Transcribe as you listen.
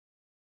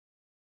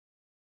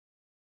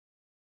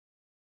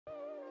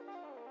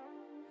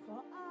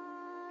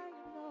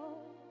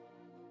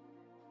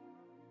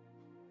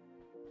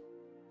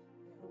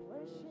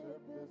worship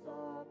is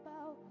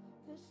about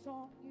the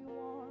song you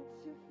want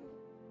to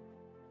hear.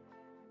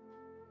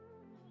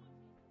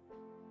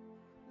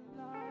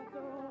 Not the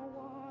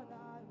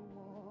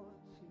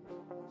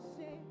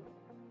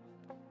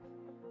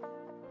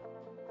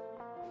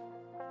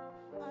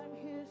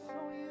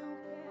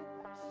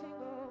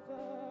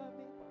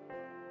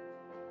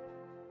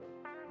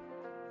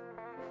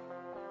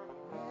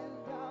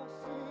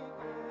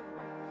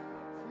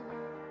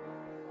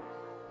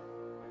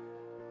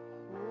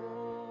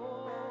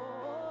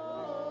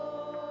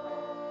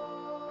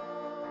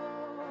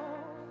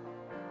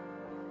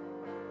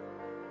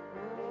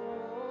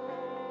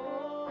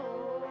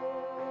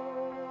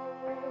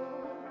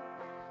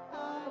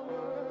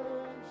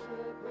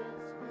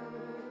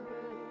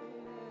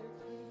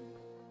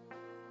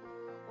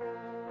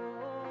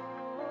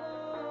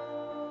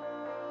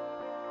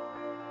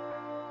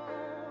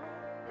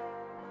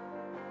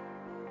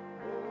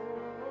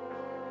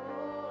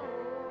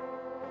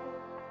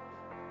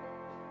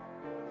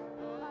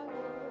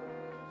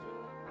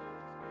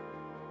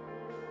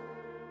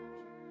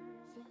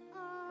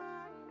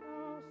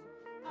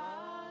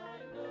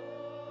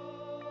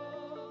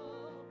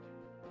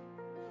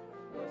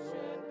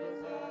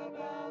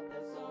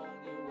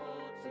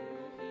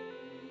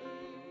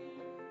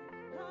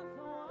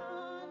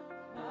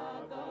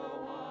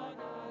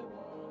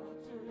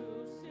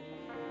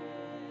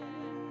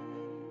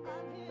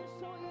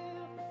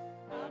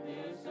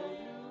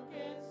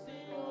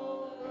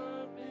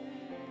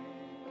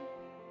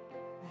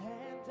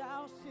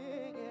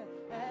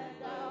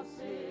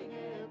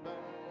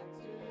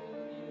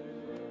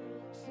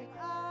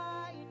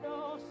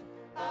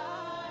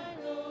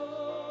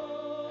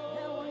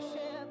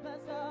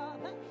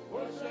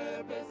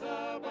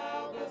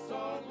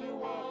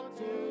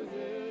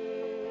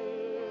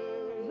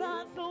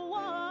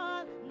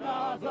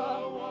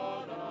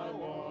one I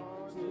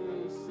want to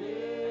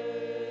sing.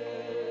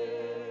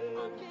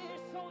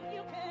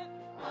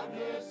 I'm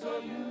here so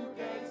you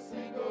can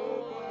sing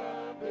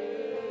over me.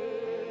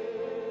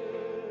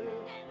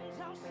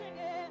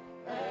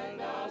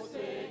 And I'll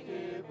sing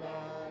it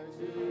back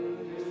to you.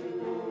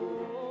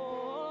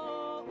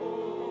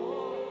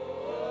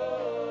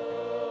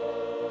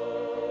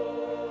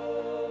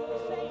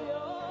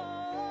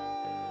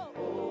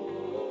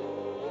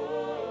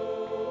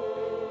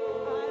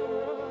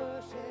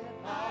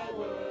 I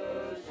worship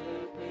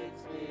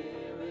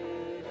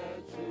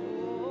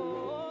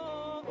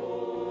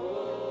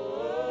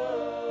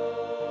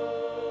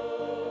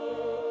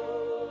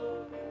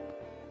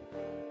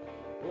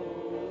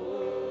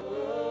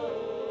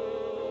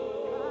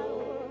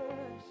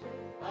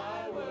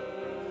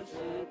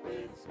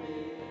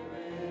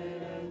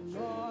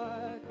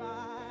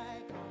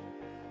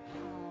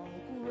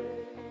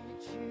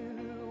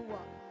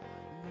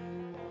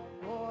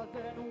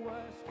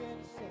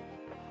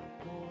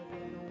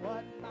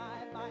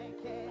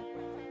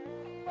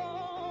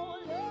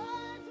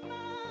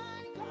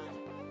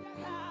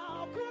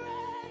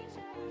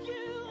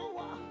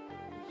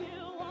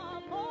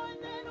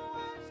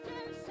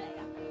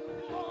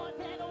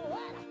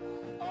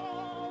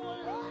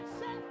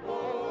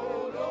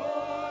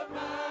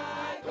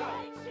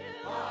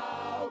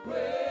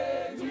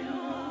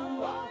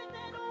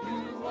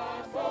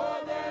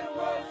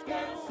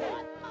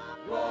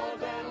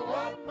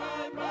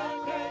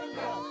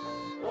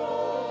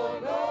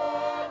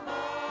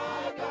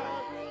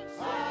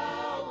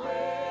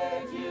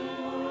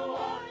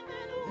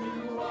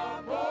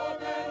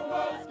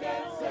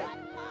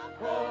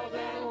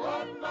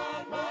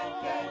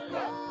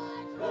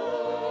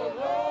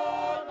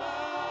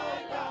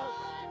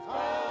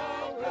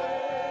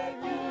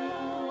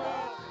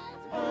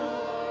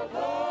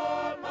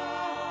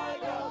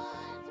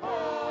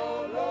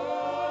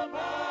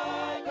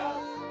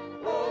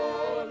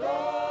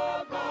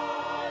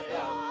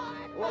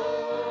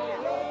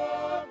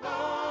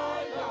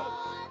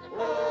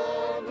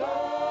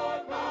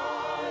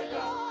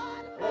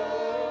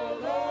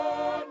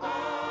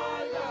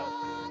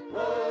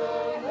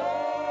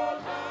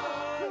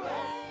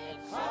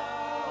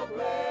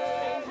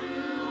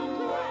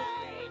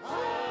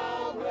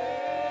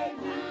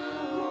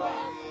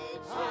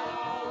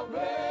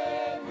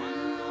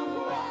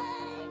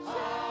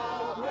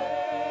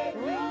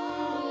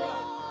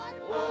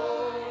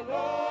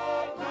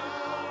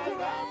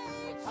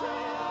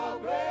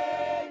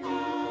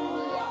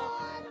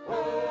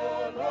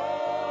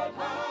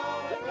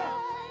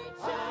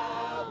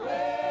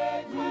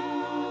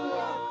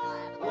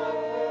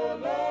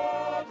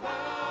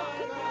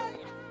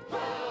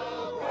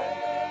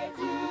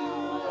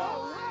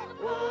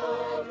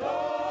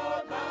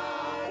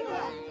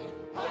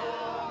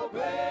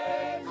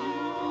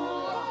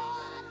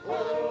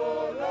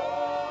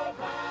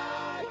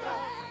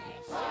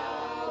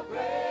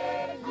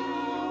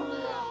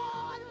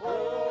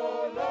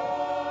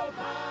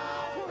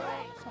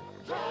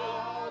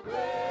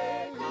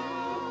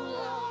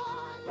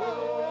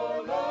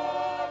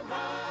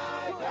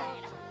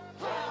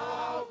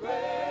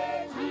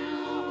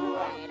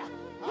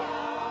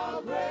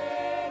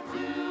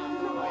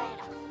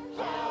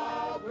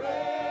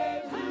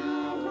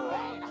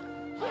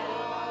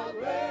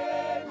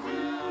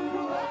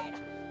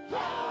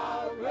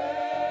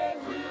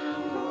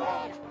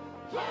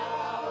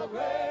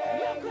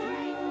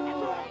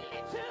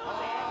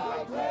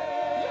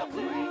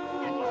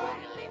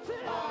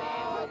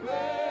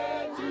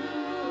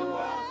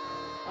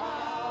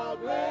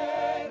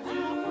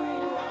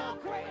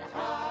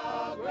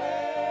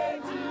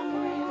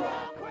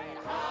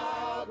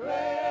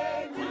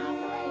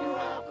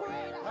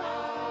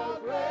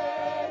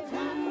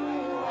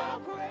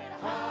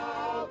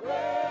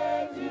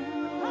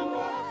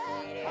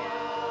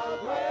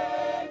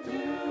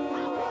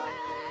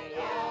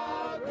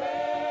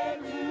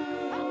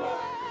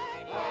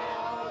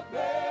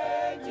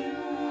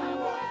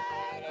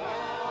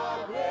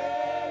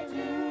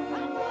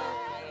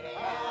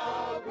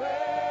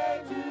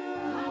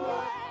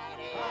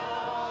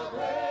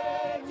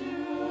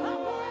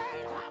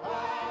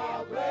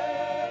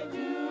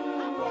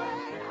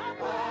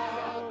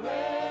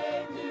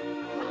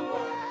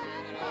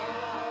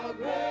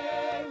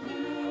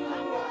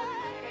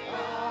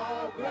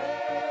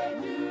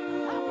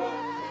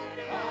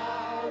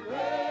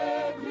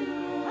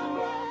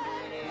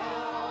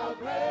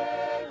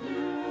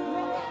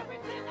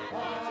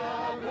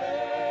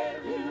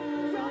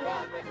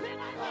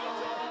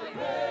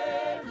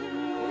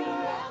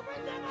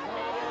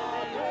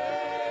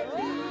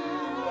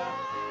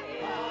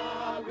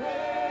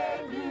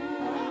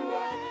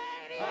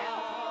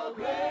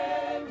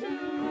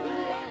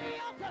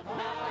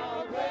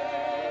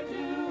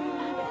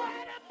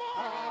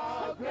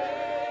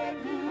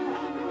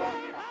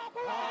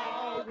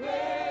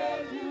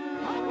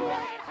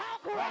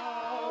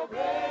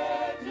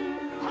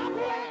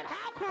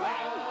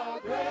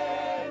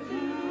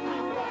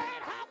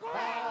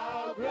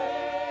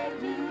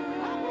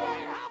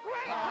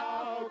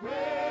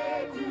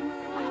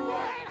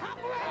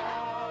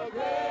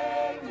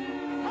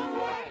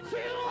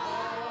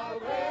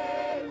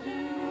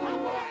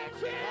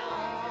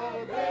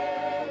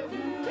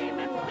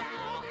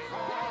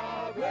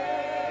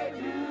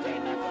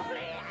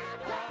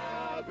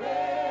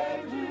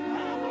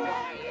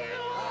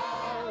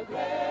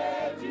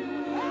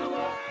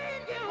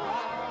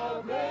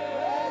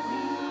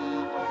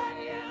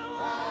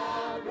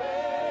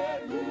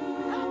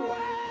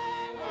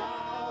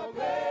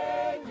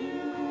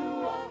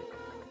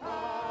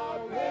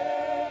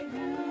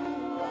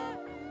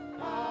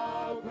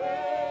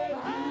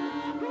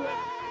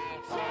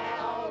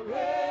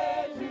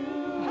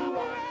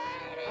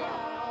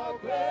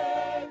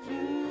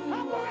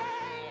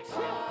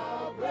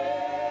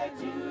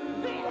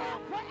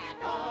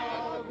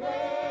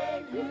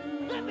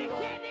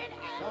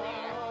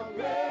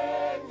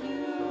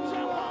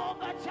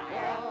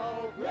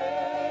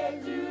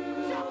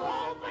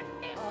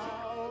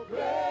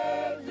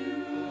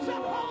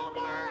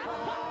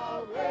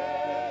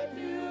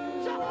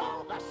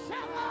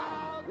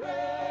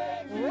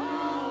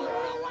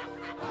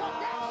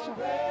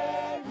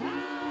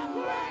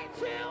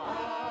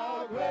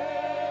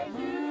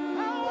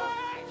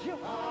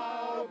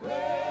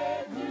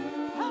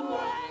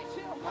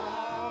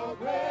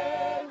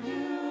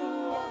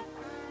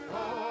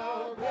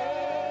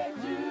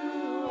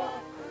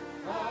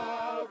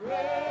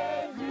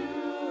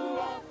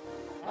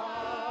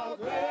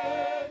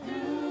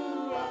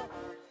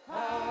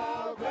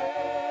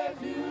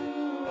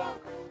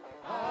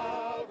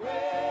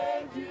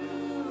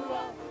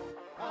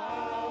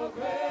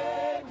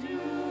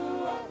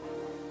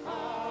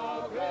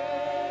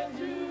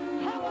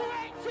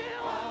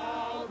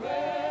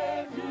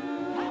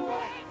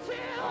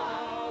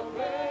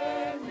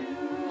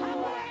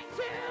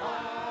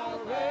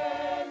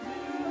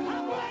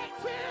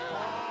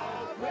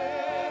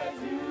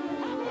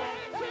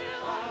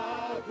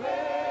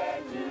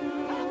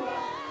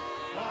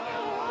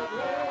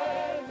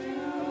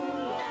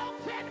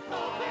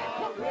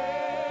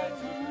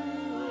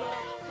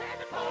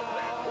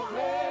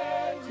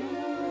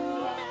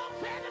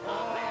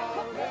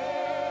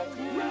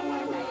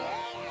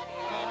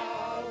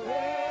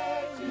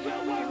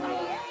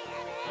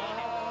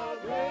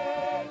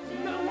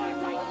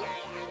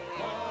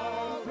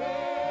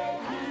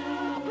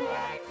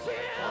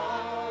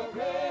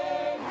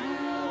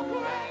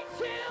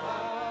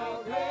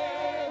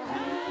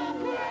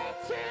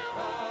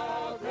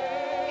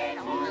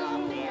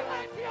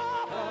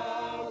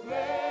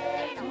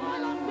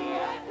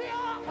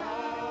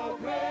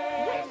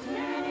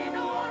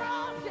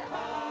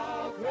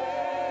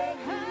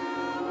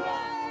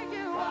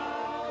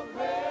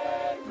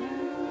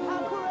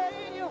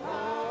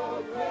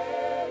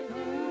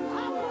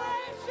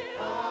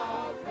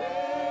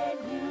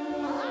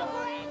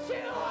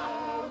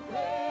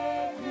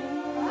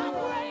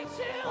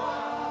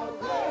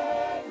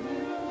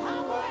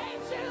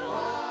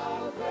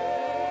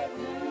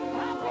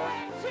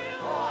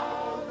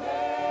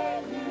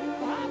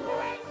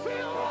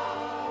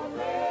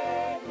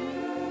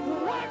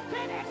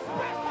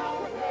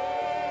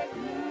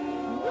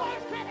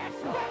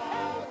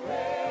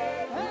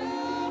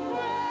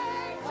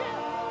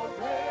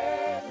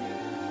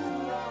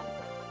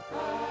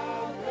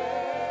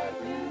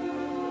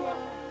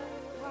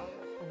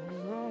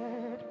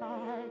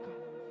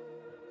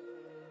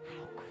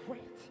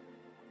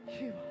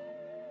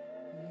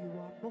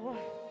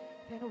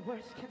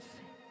Words can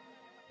say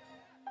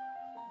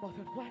more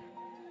than what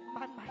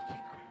my mind can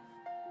grasp.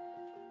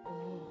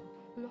 Oh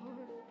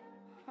Lord,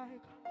 my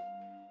God,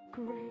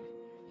 great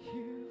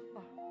you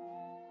are.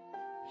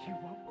 You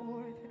are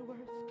more than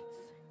words can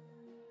say.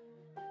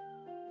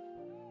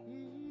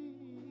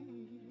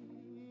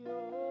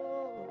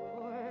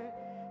 Lord,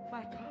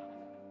 my God,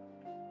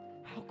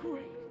 how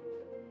great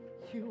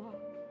you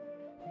are.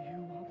 You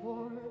are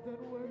more than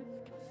words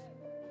can say.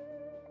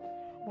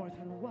 More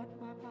than what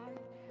my mind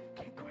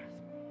can grasp.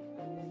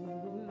 Oh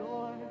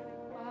Lord,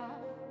 my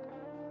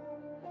God,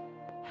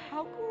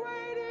 how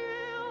great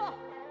you are.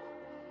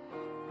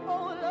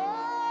 Oh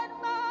Lord,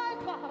 my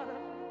God,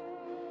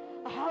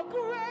 how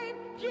great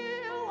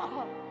you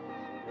are.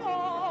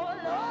 Oh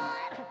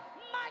Lord,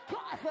 my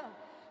God,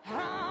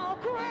 how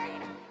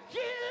great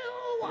you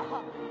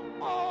are.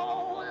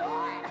 Oh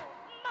Lord,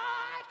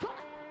 my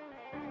God,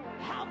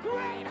 how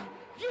great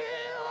you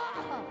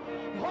are.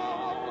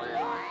 Oh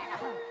Lord,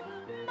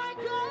 my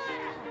God,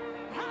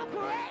 how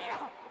great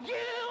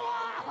you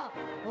are.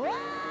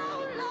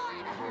 Oh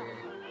Lord,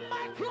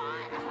 my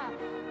God,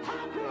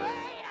 how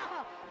great,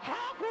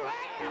 how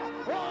great.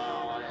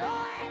 Oh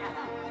Lord,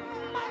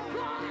 my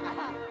God,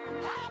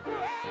 how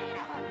great,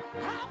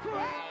 how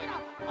great.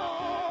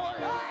 Oh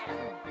Lord.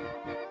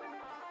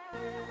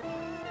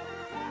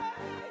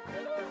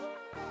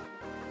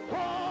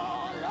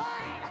 Oh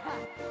Lord,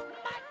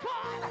 my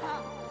God,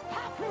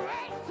 how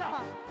great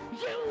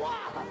you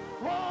are.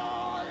 Oh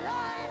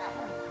Lord,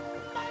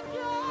 my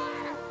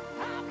God,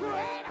 how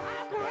great,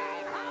 how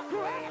great, how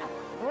great.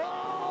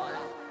 Oh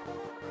Lord.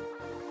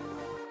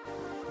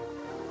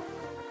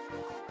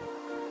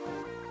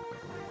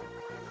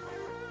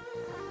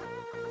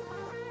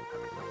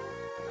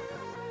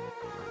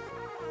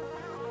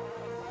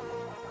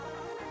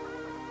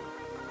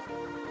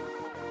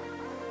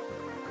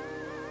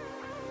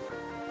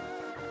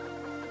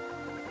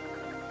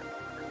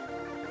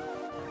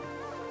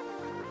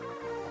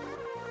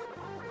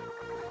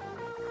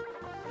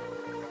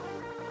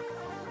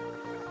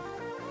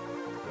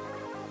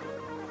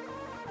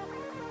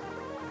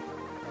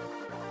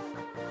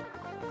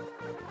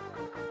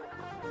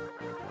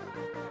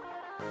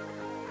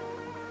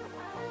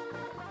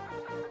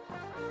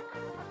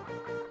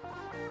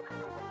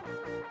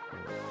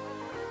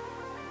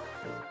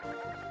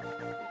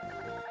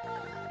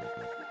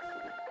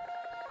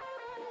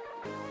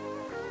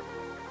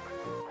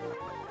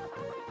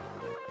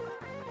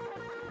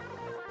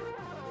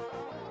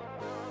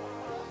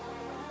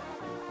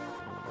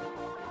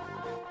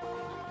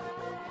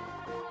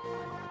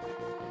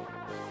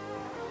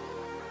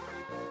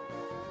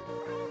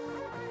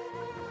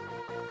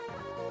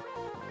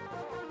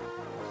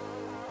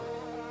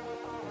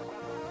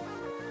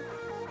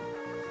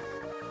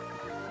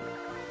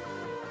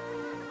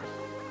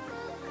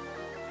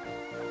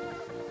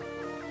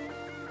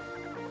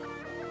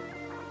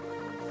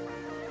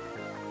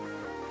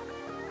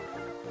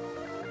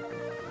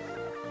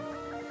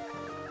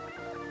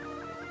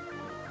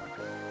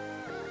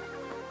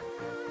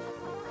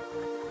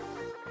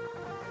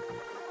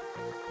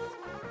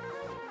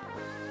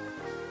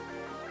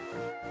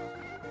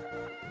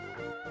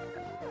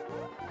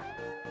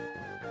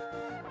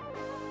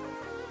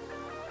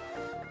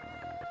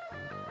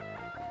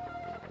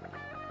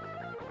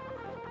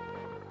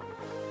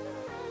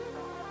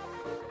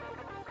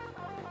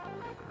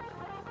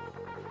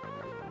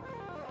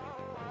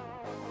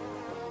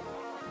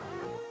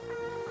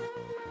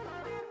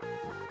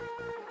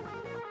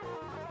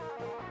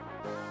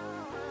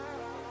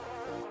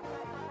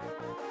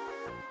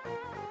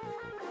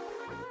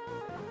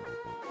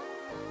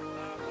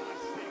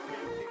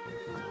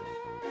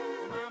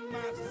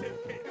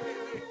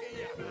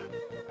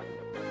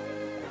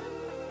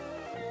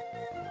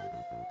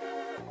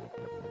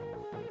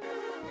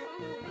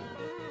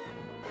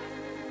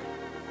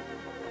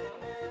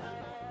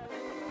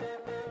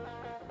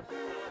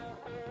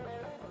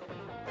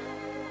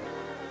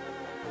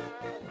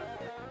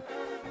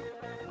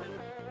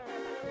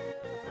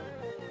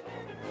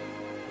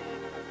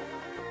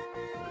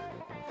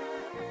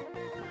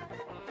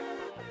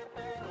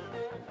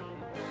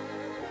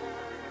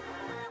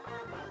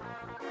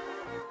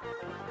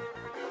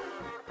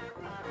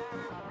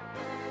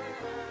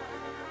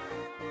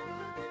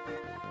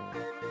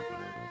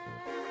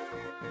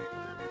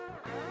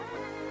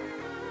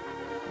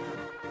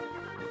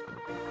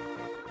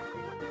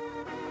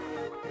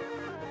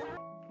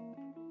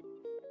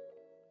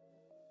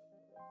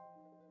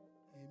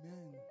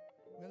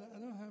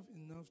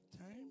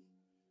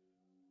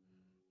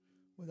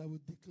 But I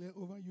will declare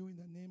over you in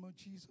the name of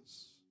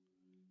Jesus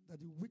that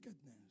the wickedness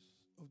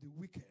of the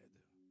wicked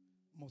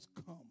must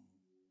come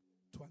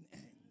to an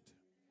end.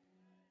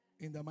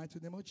 In the mighty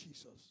name of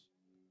Jesus.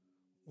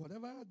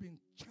 Whatever has been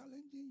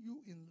challenging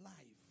you in life,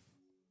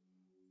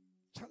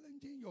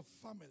 challenging your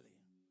family,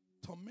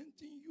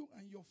 tormenting you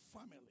and your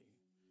family,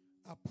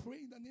 I pray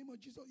in the name of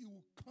Jesus it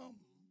will come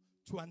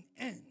to an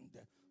end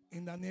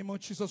in the name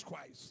of Jesus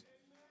Christ.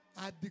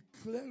 I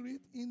declare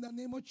it in the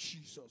name of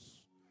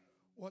Jesus.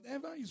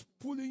 Whatever is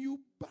pulling you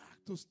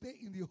back to stay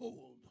in the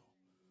hold,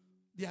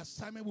 the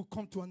assignment will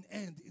come to an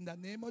end in the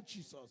name of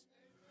Jesus.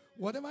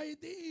 Whatever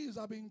it is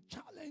I've been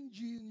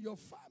challenging your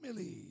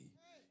family,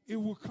 it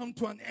will come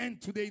to an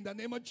end today in the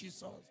name of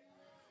Jesus.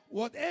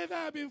 Whatever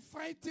I've been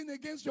fighting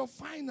against your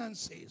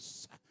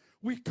finances,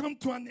 we come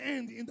to an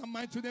end in the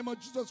mighty name of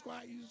Jesus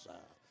Christ.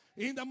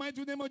 In the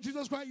mighty name of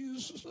Jesus Christ.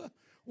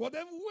 Whoever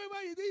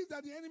it is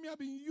that the enemy have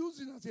been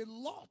using as a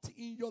lot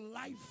in your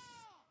life,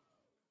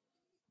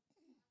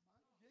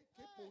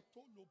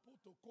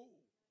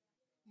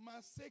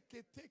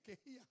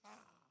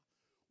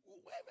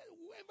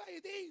 whoever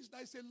it is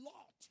that is a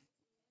lot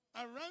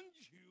around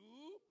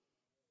you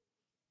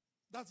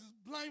that is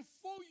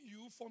blindfold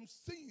you from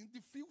seeing the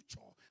future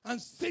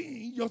and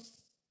seeing your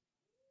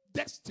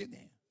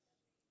destiny,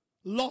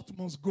 Lot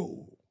must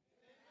go.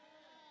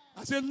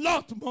 I said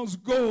Lot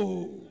must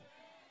go.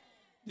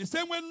 The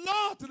same way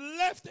Lot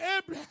left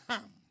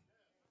Abraham,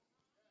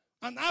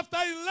 and after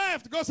he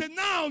left, God said,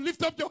 now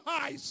lift up your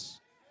eyes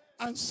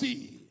and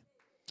see.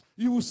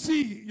 You will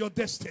see your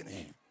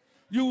destiny.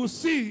 You will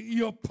see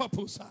your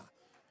purpose.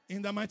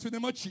 In the mighty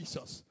name of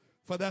Jesus.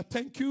 Father,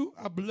 thank you.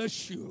 I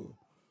bless you.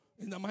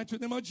 In the mighty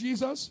name of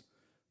Jesus,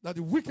 that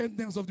the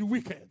wickedness of the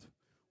wicked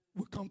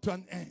will come to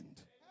an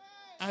end.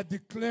 I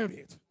declare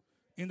it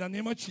in the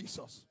name of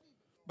Jesus.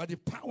 By the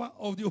power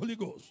of the Holy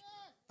Ghost.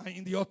 And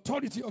in the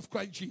authority of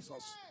Christ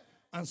Jesus.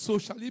 And so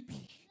shall it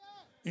be.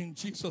 In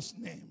Jesus'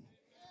 name.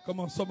 Come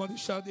on, somebody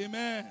shout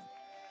amen.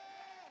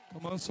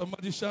 Come on,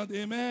 somebody shout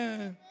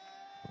amen.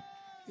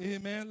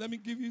 Amen. Let me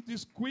give you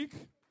this quick.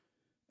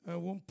 I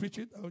won't preach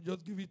it. I'll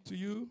just give it to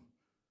you.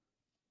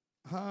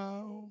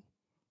 How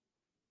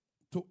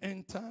to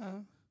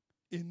enter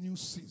a new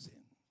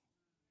season.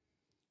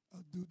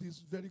 I'll do this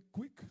very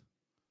quick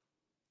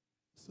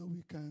so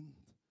we can.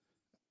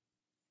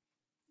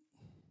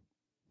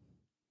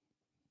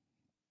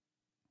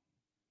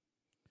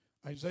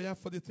 Isaiah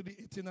 43,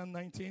 18 and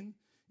 19.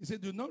 He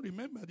said, do not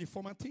remember the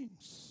former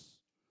things,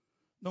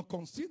 nor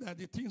consider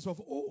the things of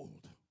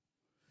old.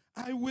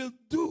 I will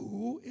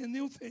do a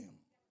new thing.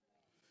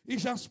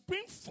 It shall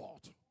spring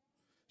forth.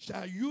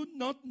 Shall you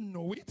not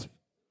know it?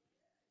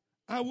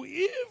 I will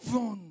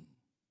even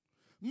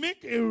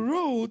make a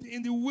road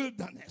in the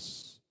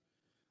wilderness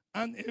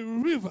and a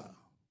river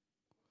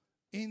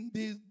in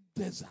the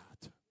desert.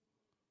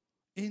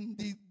 In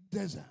the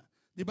desert.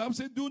 The Bible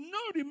says, do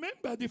not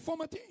remember the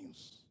former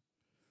things,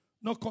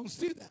 nor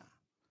consider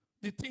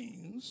the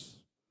things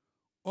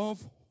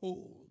of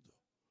old.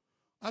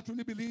 I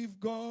truly believe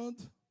God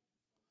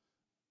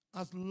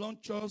has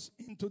launched us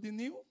into the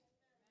new.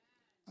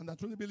 And I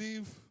truly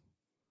believe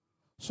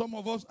some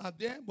of us are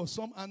there, but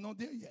some are not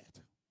there yet.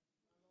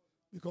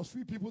 Because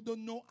few people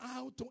don't know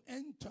how to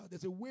enter.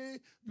 There's a way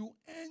you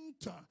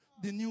enter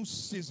the new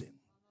season.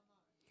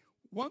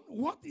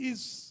 What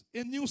is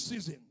a new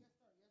season?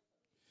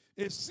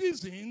 A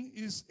season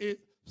is a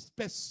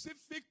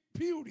specific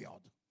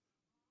period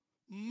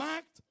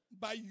marked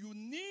by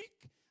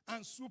unique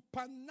and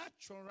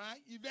supernatural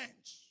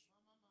events.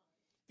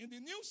 In the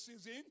new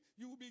season,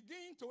 you will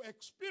begin to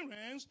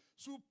experience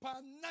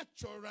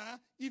supernatural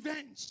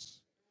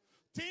events.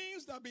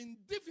 Things that have been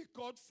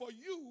difficult for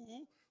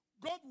you,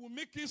 God will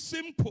make it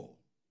simple.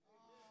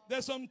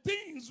 There's some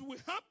things will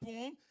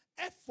happen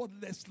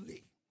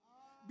effortlessly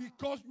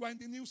because you are in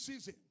the new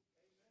season.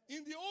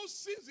 In the old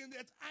season,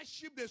 there's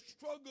hardship, there's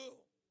struggle,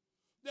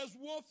 there's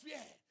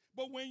warfare.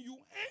 But when you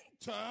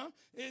enter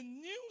a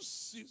new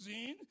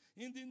season,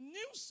 in the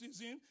new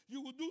season,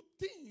 you will do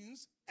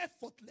things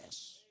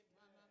effortless.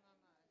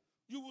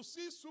 You will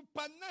see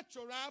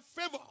supernatural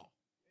favor.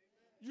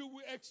 You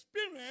will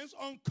experience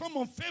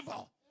uncommon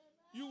favor.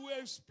 You will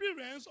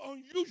experience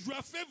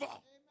unusual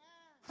favor.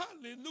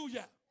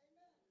 Hallelujah.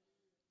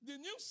 The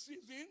new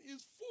season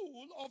is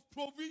full of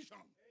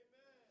provision.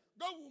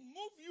 God will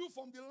move you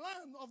from the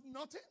land of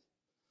nothing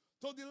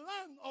to the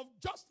land of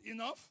just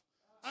enough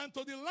and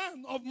to the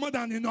land of more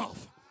than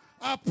enough.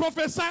 I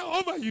prophesy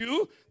over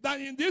you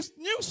that in this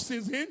new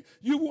season,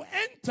 you will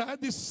enter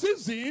the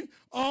season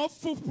of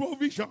full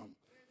provision.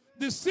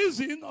 The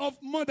season of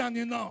more than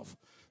enough.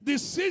 The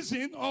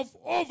season of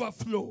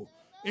overflow.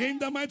 In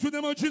the mighty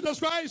name of Jesus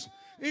Christ.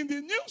 In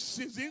the new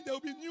season, there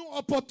will be new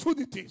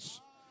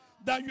opportunities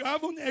that you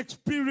haven't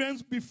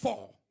experienced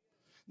before.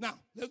 Now,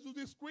 let's do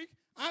this quick.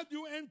 How do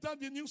you enter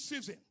the new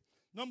season?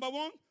 Number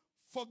one,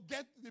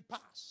 forget the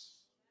past.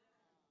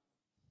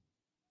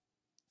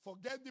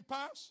 Forget the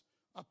past.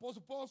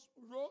 Apostle Paul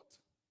wrote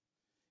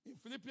in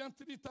Philippians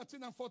 3,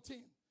 13 and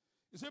 14.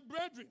 He said,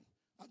 brethren,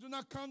 I do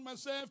not count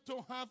myself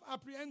to have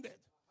apprehended.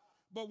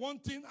 But one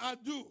thing I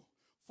do,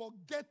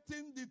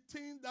 forgetting the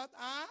things that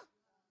are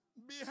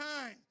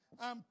behind,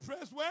 and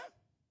press where?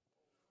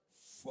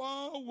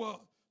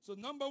 Forward. So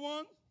number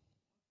one,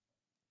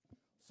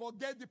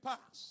 forget the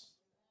past.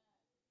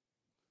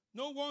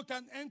 No one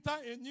can enter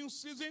a new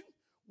season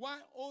while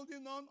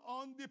holding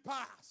on the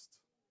past.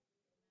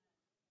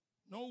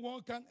 No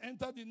one can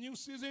enter the new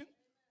season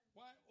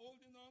while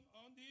holding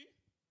on the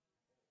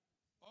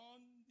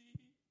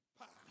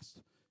past.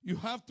 You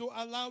have to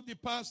allow the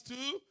past to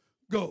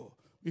go.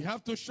 We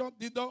have to shut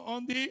the door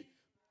on the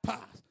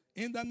past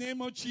in the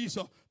name of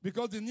Jesus,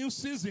 because the new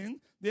season,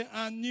 there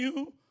are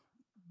new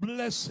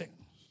blessings.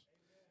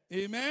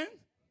 Amen.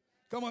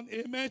 Come on,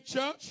 amen,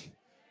 church.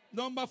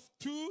 Number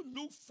 2,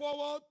 look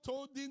forward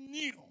to the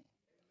new.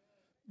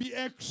 Be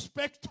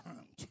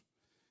expectant.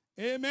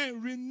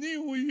 Amen.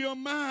 Renew your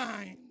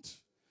mind.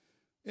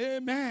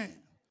 Amen.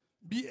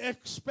 Be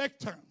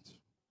expectant.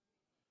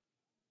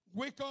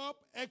 Wake up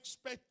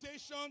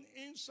expectation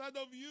inside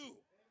of you.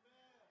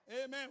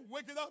 Amen.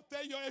 Wake it up.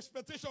 Tell your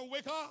expectation,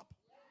 wake up.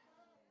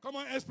 Come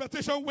on,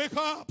 expectation, wake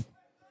up.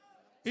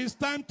 It's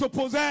time to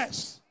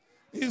possess.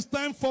 It's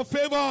time for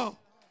favor.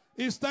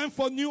 It's time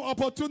for new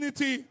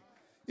opportunity.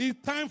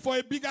 It's time for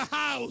a bigger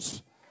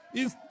house.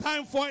 It's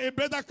time for a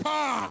better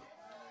car.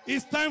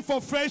 It's time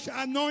for fresh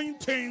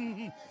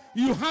anointing.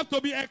 You have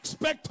to be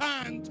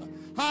expectant.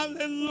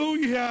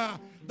 Hallelujah.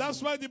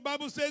 That's why the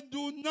Bible said,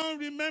 do not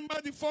remember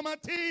the former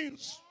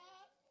things,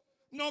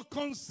 nor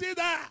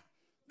consider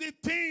the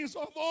things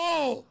of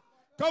old.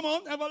 Come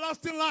on,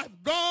 everlasting life.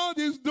 God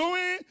is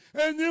doing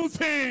a new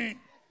thing.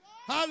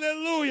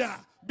 Hallelujah.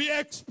 Be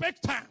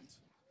expectant.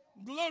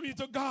 Glory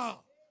to God.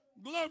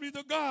 Glory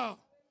to God.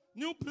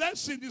 New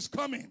blessing is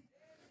coming.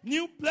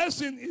 New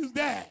blessing is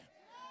there.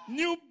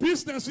 New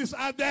businesses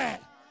are there.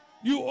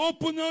 You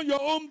open up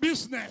your own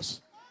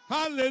business.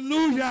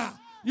 Hallelujah.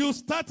 You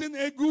starting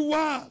a good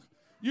work.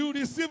 You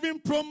receiving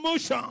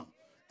promotion,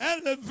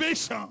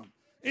 elevation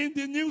in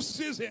the new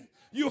season.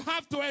 You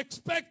have to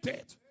expect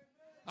it.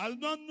 I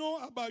don't know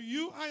about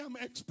you. I am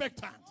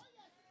expectant.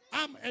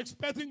 I'm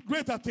expecting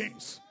greater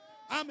things.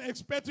 I'm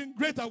expecting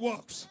greater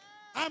works.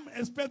 I'm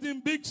expecting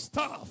big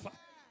stuff.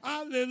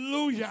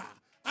 Hallelujah.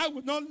 I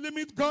will not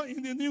limit God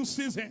in the new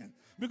season,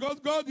 because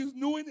God is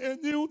doing a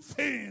new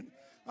thing.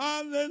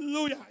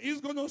 Hallelujah.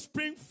 He's going to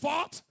spring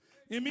forth.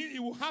 It means it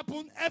will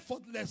happen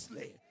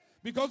effortlessly,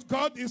 because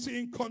God is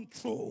in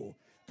control.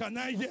 Can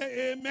I hear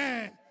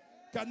amen?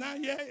 Can I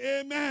hear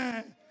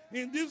amen?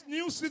 In this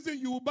new season,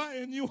 you will buy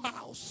a new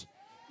house.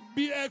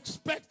 Be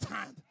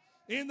expectant.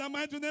 In the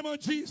mighty name of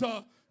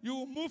Jesus, you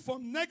will move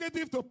from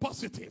negative to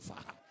positive.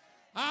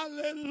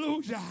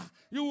 Hallelujah.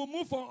 You will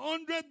move from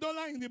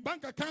 $100 in the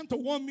bank account to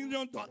 $1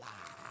 million.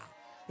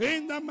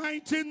 In the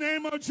mighty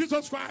name of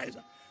Jesus Christ,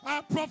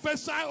 I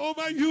prophesy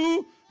over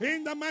you.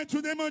 In the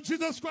mighty name of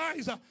Jesus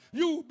Christ,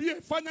 you will be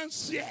a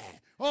financier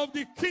of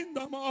the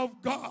kingdom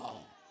of God.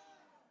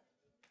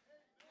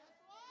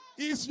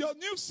 It's your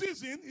new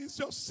season. It's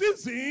your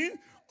season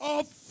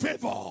of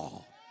favor.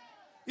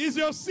 It's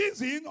your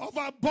season of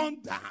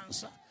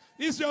abundance.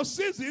 It's your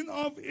season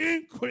of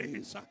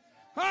increase.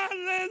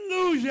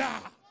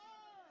 Hallelujah.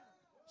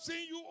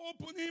 See you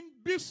opening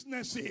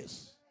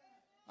businesses.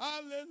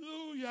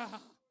 Hallelujah.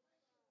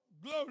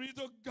 Glory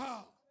to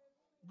God.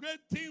 Great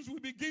things will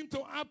begin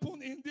to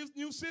happen in this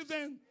new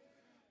season.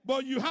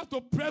 But you have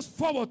to press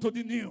forward to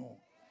the new.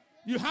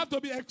 You have to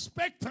be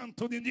expectant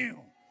to the new.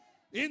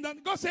 In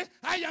that God said,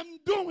 I am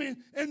doing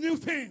a new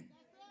thing.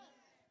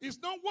 It's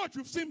not what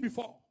you've seen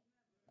before.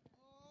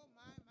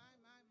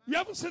 You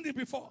haven't seen it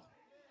before.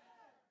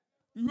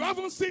 You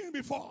haven't seen it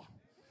before.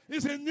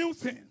 It's a new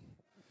thing.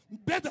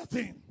 Better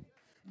thing.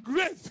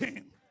 Great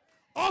thing.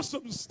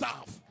 Awesome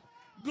stuff.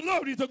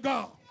 Glory to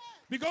God.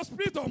 Because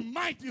spirit of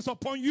might is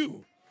upon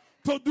you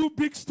to do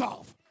big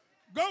stuff.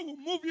 God will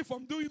move you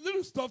from doing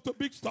little stuff to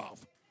big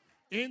stuff.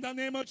 In the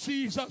name of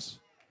Jesus.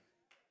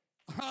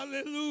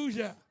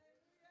 Hallelujah.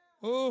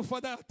 Oh,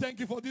 Father, I thank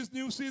you for this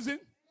new season.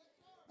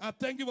 I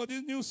thank you for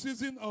this new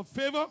season of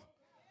favor.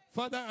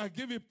 Father, I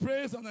give you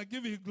praise and I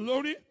give you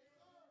glory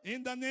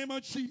in the name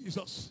of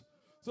Jesus.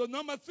 So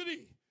number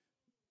 3,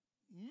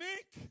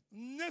 make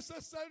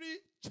necessary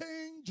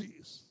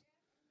changes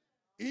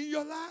in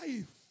your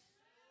life.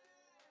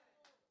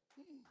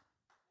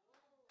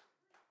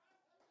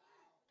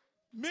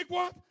 Make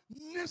what?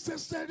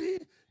 Necessary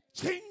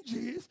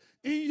changes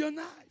in your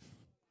life.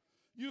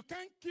 You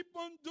can't keep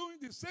on doing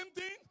the same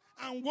thing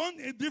and want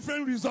a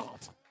different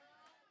result.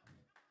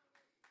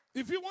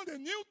 If you want a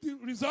new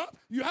result,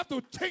 you have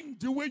to change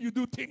the way you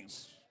do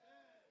things.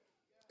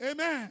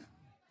 Amen.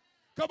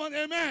 Come on,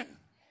 amen.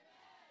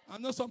 I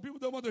know some people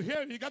don't want to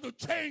hear it. You got to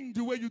change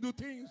the way you do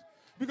things,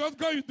 because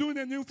God is doing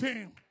a new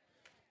thing.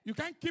 You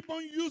can't keep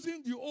on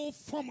using the old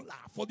formula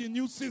for the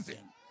new season.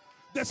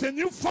 There's a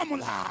new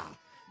formula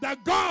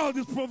that God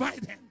is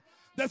providing.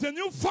 There's a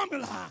new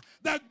formula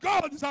that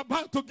God is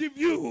about to give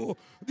you.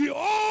 The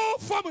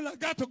old formula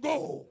got to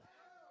go.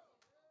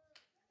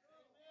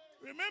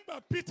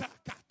 Remember Peter.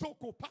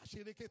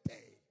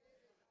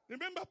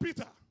 Remember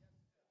Peter.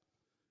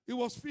 He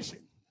was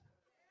fishing.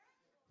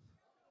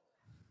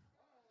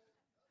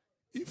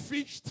 He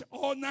fished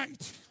all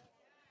night.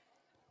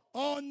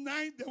 All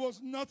night there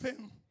was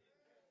nothing.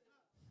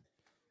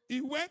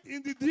 He went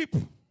in the deep.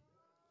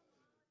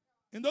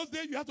 In those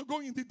days you have to go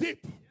in the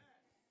deep,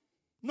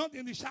 not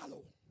in the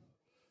shallow.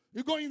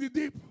 You go in the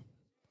deep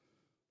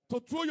to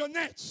throw your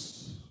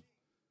nets,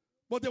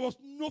 but there was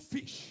no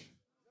fish.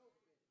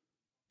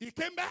 He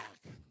came back.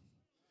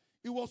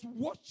 He was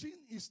watching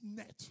his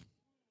net.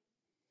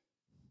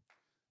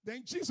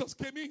 Then Jesus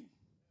came in.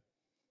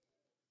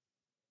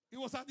 He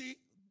was at the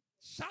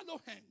shallow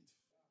end.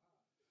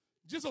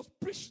 Jesus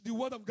preached the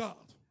word of God.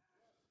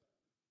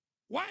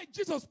 Why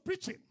Jesus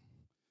preaching?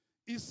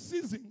 His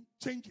season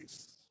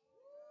changes.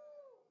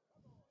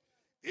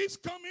 He's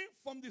coming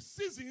from the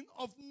season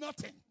of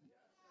nothing,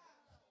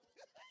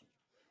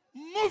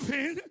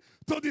 moving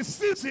to the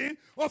season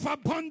of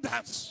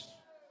abundance.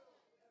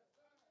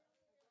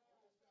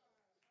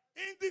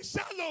 In the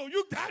shallow,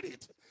 you got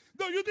it.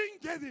 No, you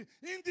didn't get it.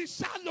 In the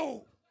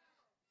shallow.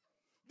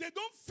 They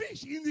don't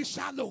fish in the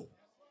shallow.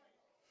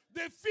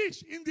 They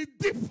fish in the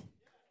deep.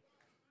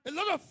 A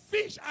lot of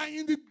fish are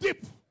in the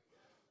deep,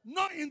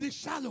 not in the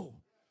shallow.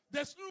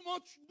 There's too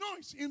much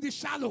noise in the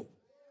shallow,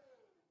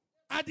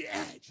 at the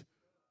edge.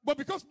 But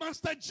because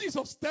Master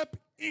Jesus stepped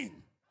in,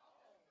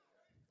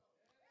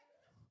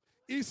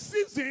 his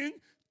season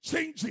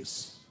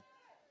changes.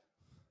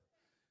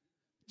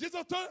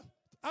 Jesus told,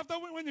 after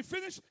when he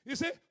finished, he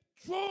said,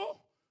 throw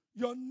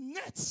your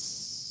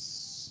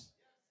nets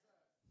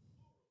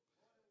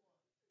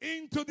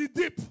into the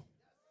deep.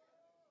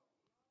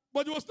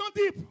 But it was not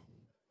deep.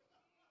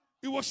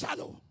 It was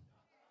shallow.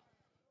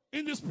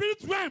 In the spirit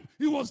realm,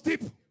 it was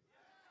deep.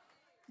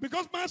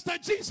 Because Master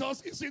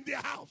Jesus is in the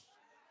house.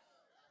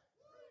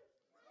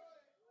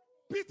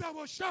 Peter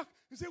was shocked.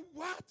 He said,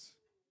 what?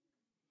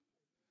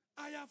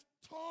 I have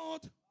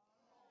toiled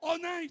all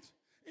night.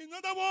 In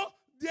other words,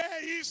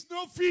 there is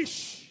no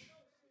fish.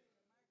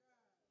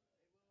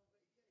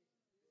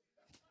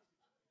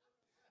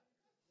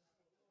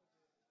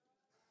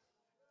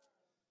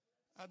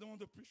 I don't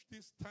want to preach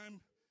this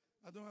time.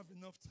 I don't have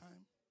enough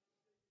time.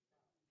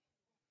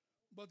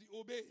 But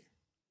obey.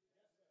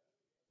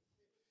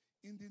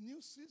 In the new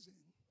season,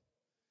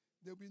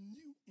 there will be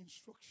new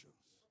instructions.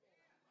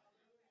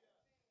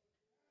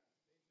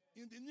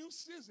 In the new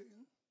season,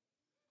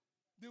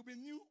 there will be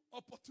new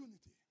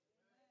opportunity.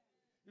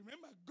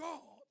 Remember, God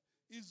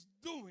is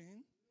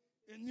doing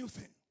a new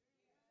thing.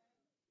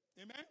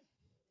 Amen?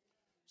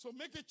 So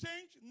make a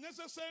change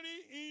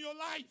necessary in your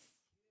life.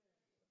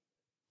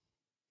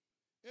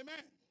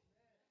 Amen.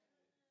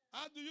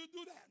 How do you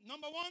do that?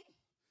 Number one,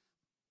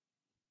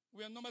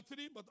 we are number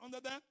 3, but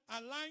under that,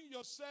 align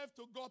yourself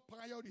to God's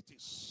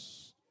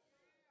priorities.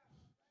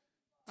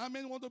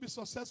 Amen. Want to be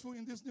successful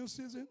in this new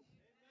season?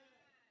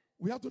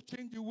 We have to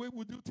change the way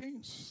we do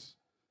things.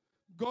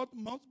 God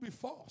must be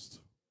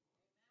first.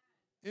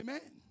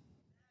 Amen.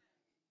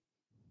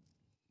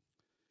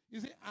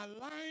 You see,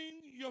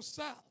 align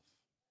yourself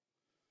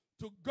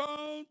to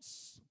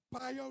God's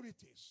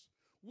priorities.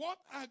 What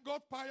are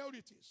God's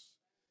priorities?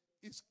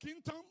 His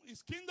kingdom.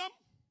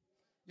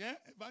 Yeah,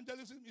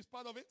 evangelism is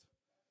part of it.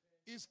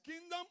 His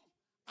kingdom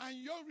and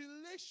your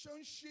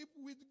relationship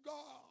with God.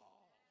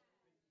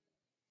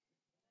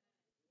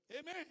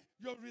 Amen.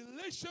 Your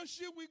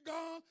relationship with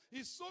God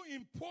is so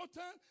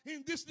important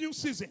in this new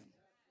season.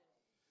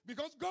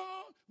 Because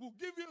God will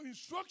give you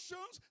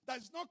instructions that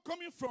is not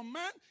coming from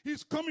man,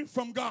 it's coming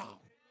from God.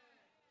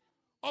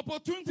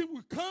 Opportunity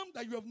will come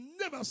that you have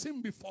never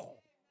seen before.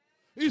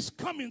 It's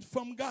coming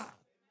from God.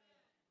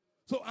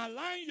 So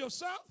align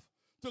yourself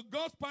to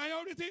God's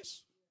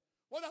priorities.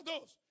 What are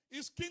those?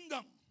 His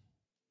kingdom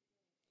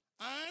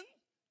and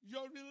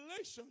your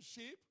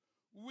relationship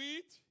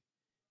with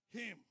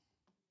him.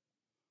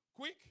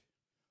 Quick,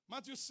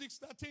 Matthew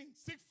 6:13.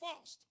 Seek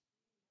first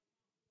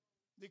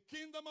the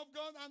kingdom of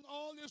God and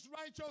all his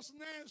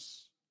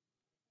righteousness,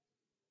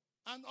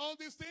 and all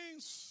these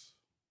things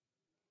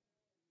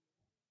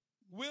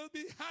will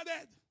be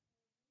added.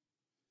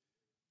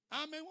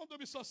 Amen. Want to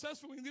be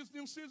successful in this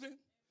new season.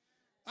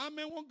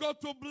 Amen. Want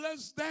God to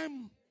bless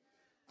them.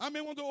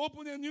 Amen. Want to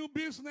open a new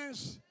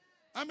business.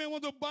 Amen.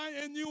 Want to buy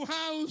a new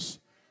house.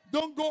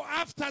 Don't go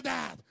after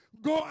that.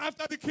 Go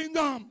after the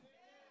kingdom.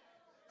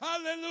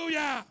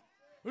 Hallelujah.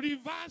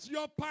 Reverse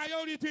your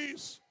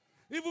priorities.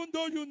 Even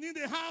though you need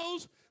a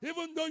house,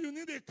 even though you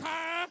need a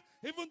car,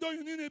 even though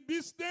you need a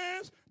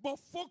business, but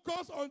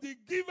focus on the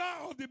giver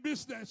of the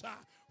business.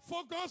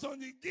 Focus on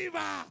the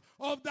giver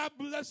of that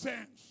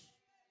blessings.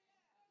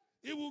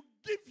 It will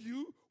give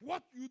you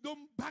what you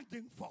don't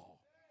bargain for.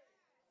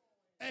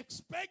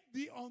 Expect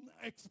the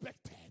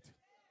unexpected.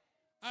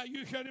 Are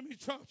you hearing me,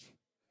 church?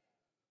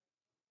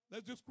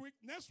 Let's just quick.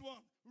 Next one.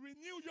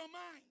 Renew your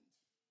mind.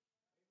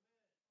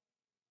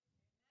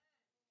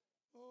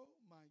 Oh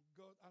my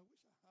God, I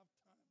wish I have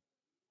time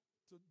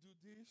to do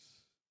this.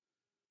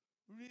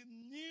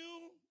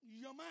 Renew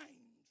your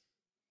mind.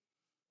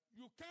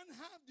 You can't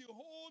have the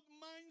old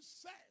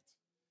mindset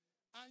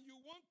and you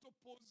want to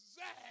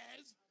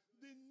possess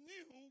the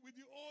new with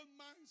the old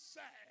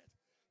mindset.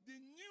 The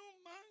new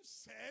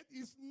mindset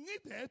is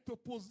needed to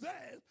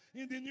possess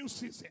in the new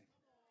season.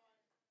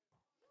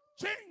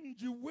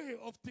 Change your way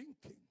of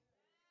thinking.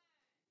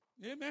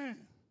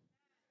 Amen.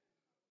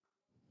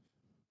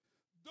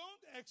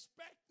 Don't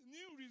expect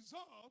new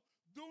results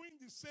doing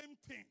the same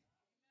thing.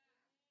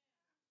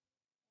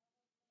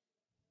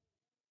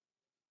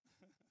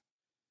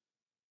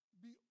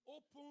 Be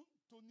open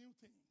to new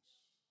things.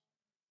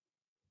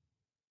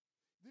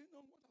 Do you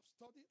know what I've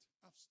studied?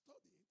 I've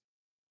studied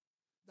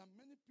that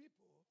many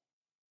people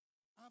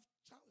have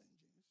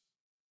challenges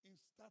in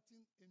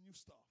starting a new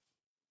stuff.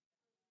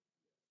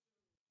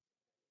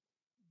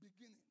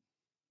 Beginning.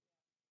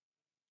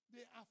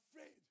 They're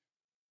afraid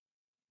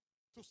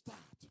to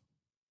start.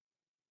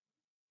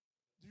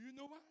 Do you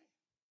know why?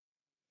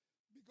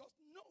 Because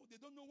no, they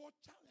don't know what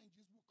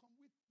challenges will come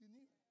with the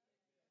new.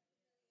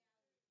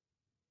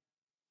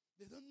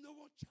 They don't know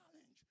what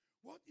challenge,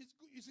 what is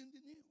good is in the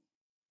new.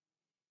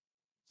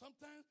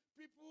 Sometimes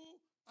people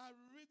are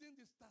reading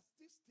the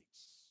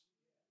statistics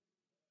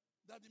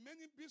that the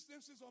many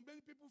businesses or many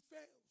people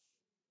fails.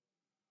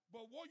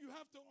 But what you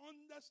have to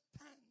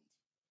understand,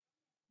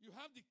 you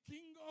have the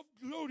King of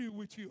Glory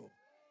with you.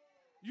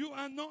 You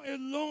are not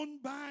alone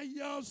by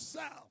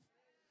yourself,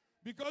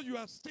 because you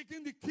are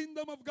seeking the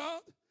kingdom of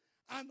God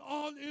and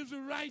all is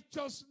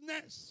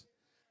righteousness.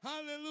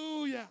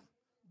 Hallelujah.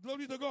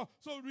 Glory to God.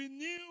 So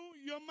renew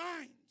your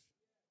mind.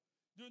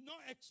 Do not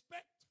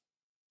expect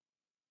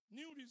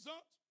new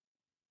result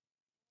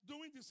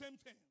doing the same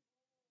thing.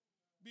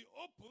 Be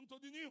open to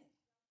the new.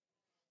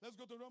 Let's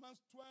go to Romans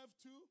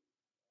 12:2.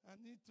 I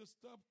need to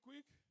stop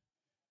quick.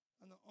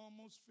 And I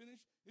almost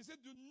finished. He said,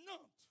 do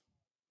not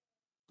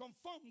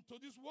conform to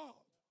this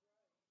world,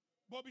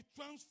 but be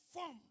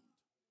transformed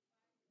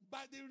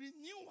by the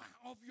renewal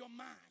of your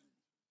mind.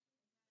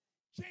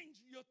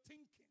 Change your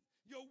thinking,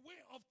 your way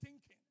of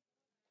thinking.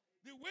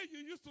 The way you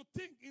used to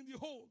think in the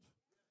old.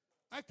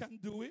 I can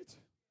do it.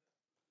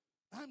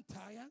 I'm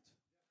tired.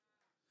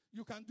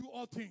 You can do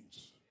all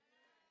things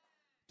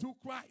through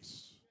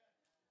Christ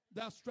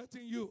that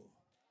strengthens you.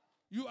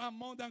 You are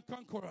more than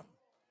conqueror.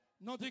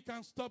 Nothing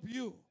can stop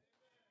you.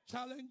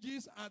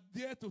 Challenges are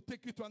there to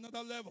take you to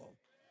another level.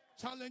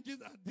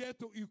 Challenges are there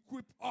to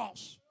equip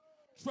us.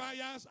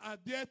 Trials are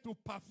there to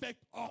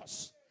perfect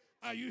us.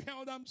 Are you hearing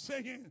what I'm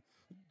saying?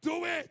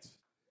 Do it.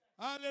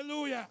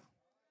 Hallelujah.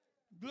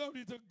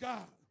 Glory to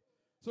God.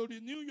 So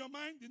renew your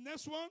mind. The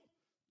next one,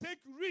 take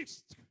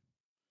risks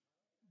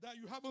that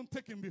you haven't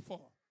taken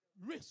before.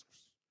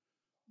 Risks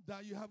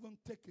that you haven't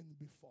taken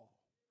before.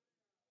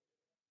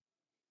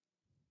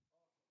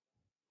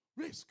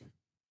 Risk.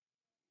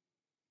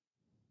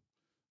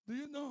 Do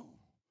you know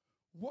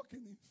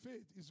walking in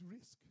faith is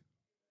risk?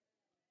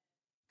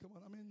 Come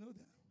on, I mean, know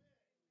that.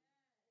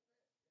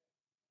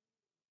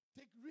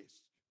 Take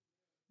risk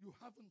you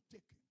haven't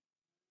taken.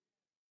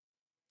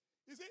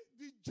 He said,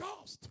 the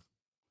just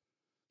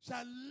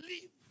shall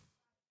live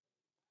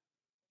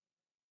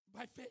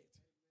by faith,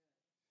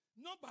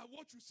 not by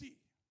what you see.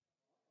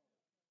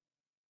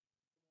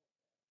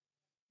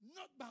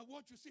 Not by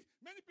what you see.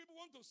 Many people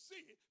want to see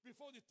it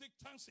before they take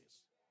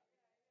chances.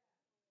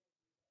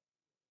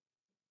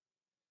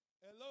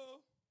 Hello?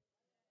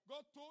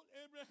 God told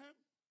Abraham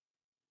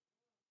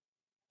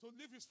to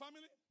leave his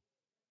family,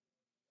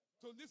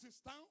 to leave his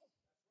town,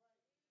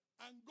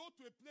 and go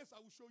to a place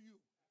I will show you.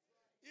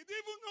 He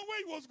didn't even know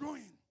where he was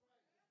going.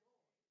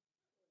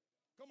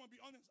 Come on,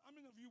 be honest. How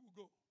many of you will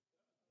go?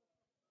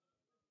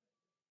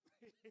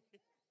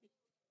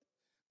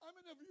 How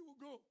many of you will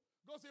go?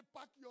 God say,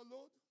 pack your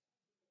load.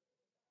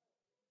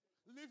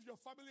 Leave your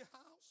family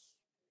house.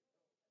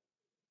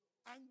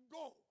 And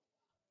go.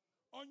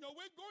 On your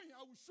way going,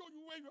 I will show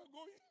you where you are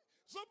going.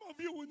 Some of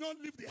you will not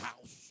leave the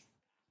house.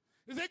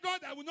 You say,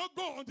 God, I will not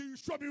go until you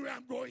show me where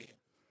I'm going.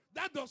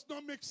 That does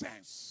not make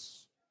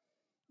sense.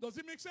 Does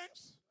it make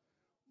sense?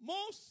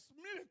 Most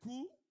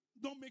miracles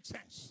don't make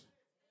sense.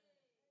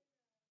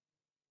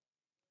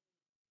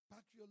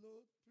 Pack your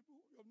load. People,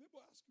 your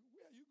neighbor asks you,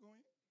 where are you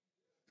going?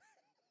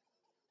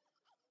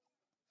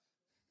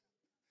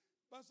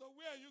 Pastor,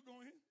 where are you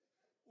going?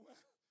 Well,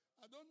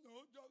 I don't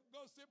know.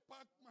 God say,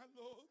 pack my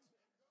load.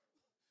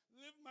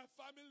 Leave my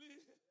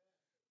family.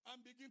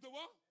 And begin to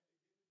what?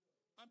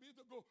 And begin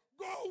to go.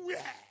 Go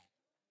where?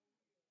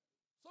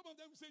 Some of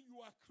them say you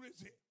are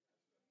crazy.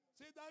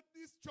 Say that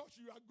this church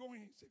you are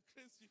going is a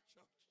crazy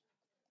church.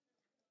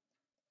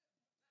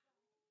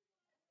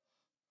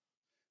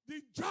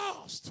 The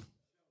just.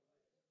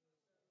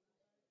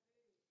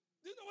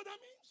 Do you know what that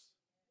means?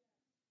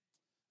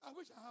 I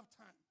wish I have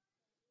time.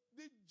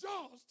 The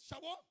just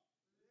shall what?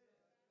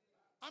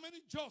 How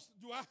many just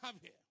do I have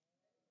here?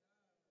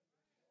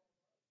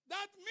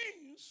 That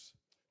means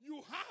you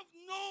have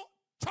no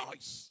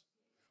choice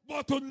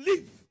but to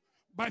live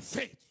by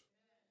faith.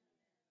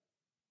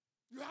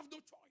 You have no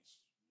choice.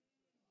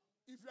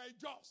 If you are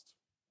just.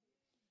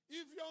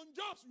 If you are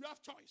unjust, you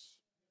have choice.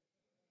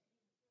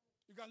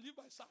 You can live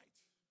by sight.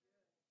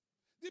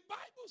 The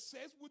Bible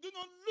says we do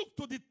not look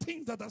to the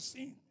things that are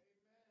seen.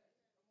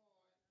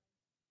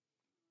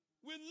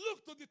 We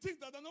look to the things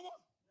that are not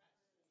what?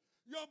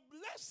 Your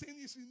blessing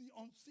is in the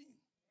unseen.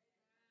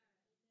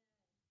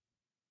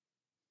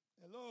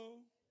 Hello?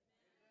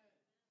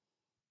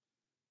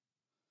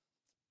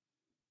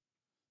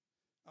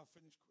 I'll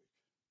finish quick.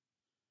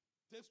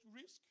 Take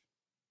risk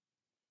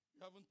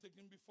you haven't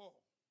taken before.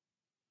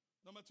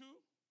 Number 2,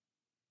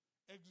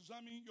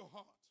 examine your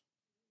heart.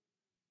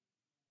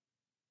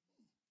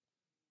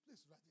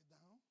 Please write it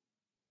down.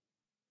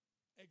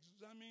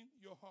 Examine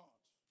your heart.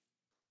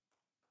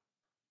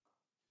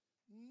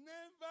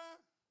 Never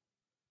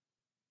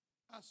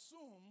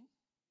assume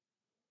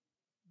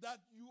that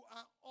you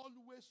are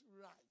always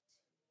right.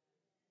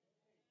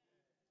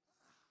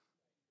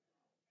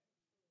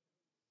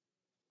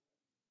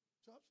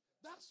 Church,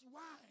 that's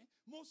why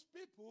most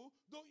people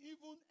don't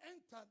even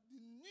enter the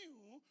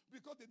new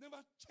because they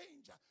never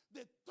change.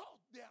 They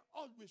thought they are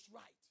always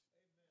right.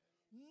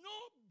 Amen.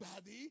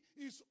 Nobody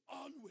is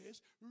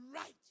always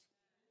right.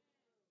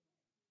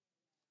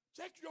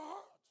 Check your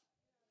heart.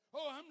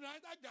 Oh, I'm right.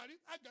 I got it.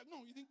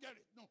 No, you didn't get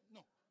it. No,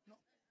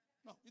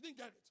 you didn't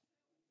get it.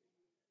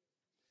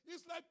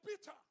 It's like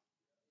Peter.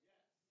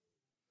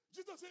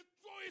 Jesus said,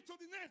 throw it to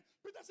the net.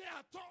 Peter said,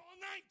 I tore all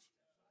night.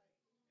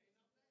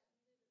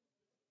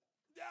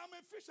 I'm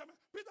a fisherman.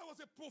 Peter was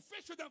a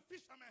professional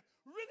fisherman.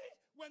 Really?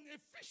 When a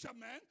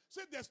fisherman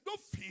said there's no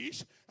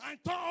fish and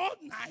tore all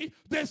night,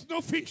 there's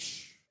no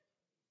fish.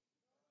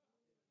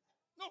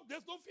 No,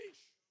 there's no fish.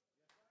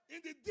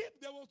 In the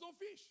deep, there was no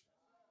fish.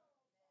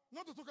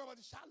 Not to talk about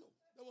the shallow,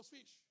 there was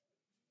fish.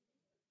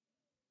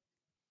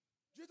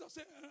 Jesus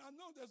said, I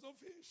know there's no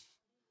fish.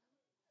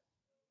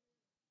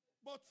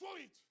 But throw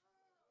it.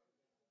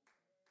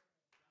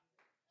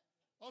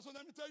 Also,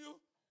 let me tell you,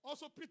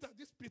 also Peter,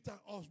 this Peter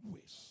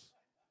always.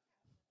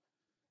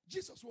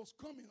 Jesus was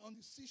coming on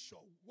the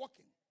seashore,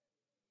 walking.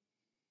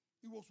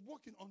 He was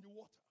walking on the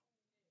water.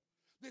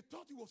 They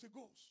thought he was a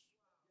ghost.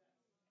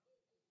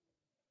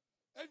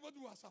 Everybody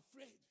was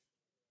afraid.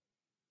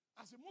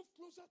 As he moved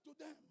closer to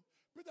them,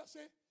 Peter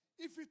said,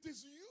 if it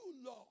is you,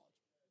 Lord,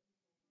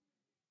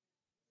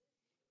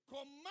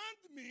 command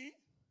me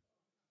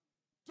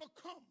to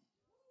come.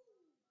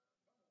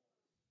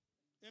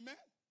 Amen?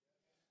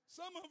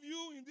 Some of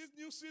you in this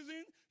new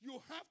season, you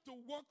have to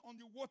walk on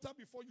the water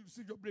before you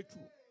receive your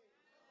breakthrough.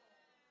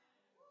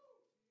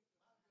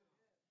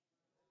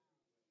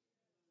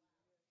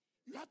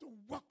 You have to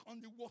walk on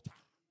the water.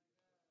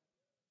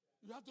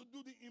 You have to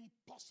do the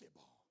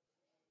impossible.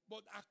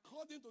 But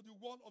according to the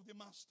word of the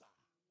master.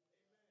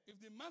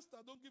 If the master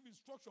don't give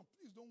instruction,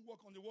 please don't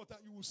walk on the water,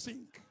 you will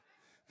sink.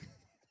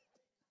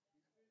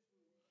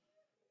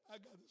 I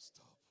got to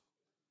stop.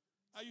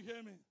 Are you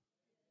hearing me?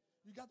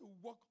 You got to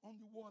walk on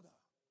the water.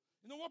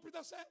 You know what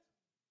Peter said?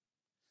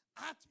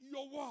 At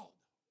your word.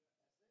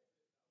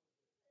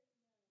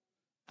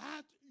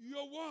 At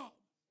your word.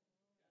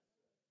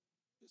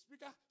 The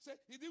speaker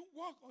said he didn't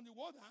walk on the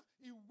water,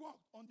 he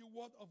walked on the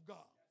word of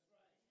God.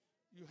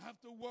 You have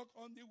to walk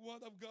on the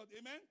word of God.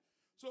 Amen?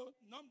 So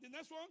the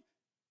next one,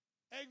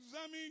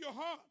 examine your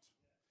heart.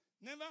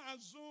 Never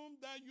assume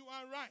that you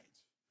are right.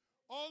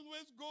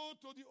 Always go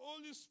to the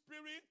Holy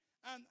Spirit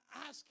and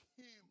ask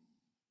him.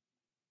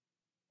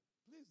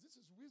 Please, this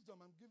is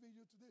wisdom I'm giving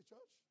you today,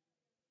 church.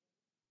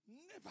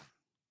 Never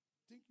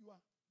think you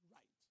are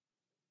right.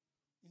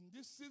 In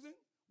this season,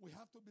 we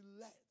have to be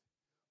led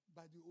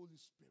by the Holy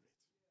Spirit.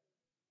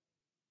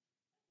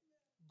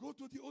 Go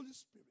to the Holy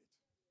Spirit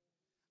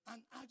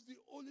and ask the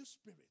Holy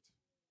Spirit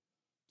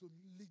to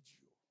lead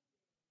you.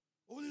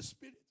 Holy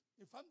Spirit,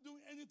 if I'm doing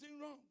anything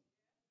wrong,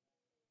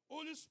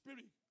 Holy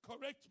Spirit,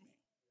 correct me.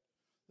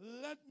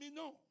 Let me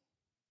know.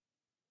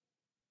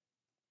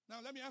 Now,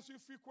 let me ask you a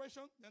few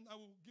questions, then I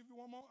will give you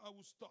one more, I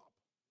will stop.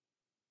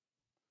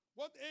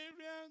 What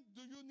area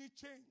do you need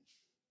change?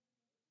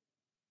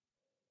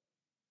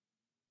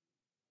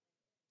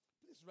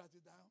 Please write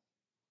it down.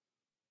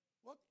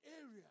 What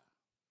area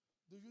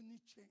do you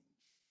need change?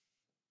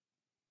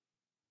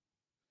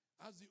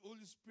 Ask the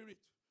Holy Spirit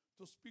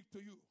to speak to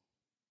you.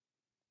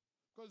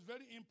 Because it's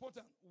very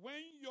important.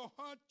 When your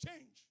heart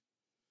changes,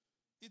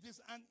 it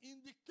is an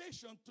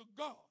indication to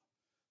God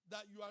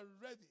that you are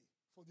ready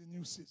for the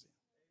new season.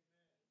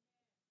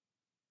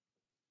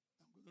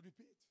 Amen. I'm going to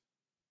repeat.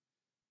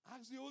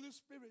 Ask the Holy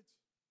Spirit,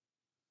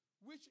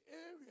 which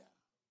area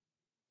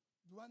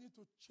do I need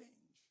to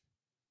change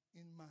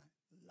in my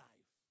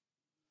life?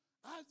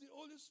 Ask the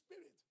Holy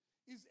Spirit,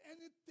 is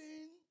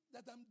anything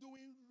that I'm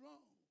doing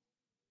wrong?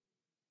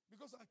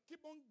 Because I keep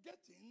on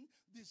getting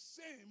the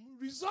same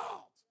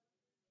result.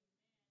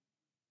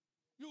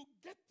 You're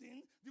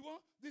getting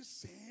the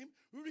same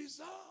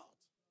result.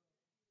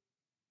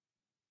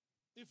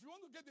 If you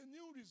want to get a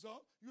new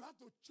result, you have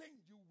to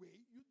change the way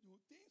you do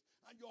things,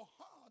 and your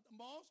heart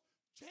must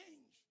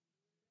change.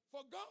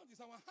 For God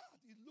is our heart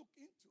He look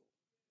into.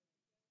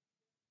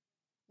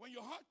 When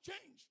your heart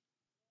changes,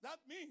 that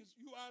means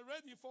you are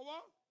ready for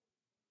what?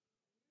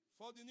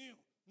 For the new.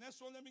 Next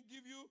one, let me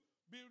give you,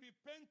 be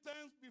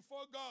repentant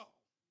before God.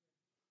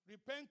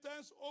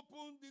 Repentance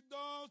opens the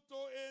door to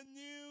a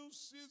new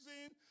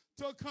season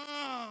to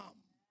come.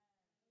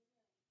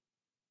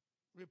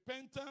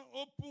 Repentance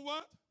open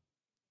what?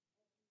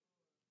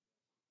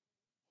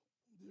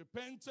 The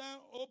repentance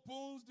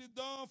opens the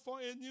door for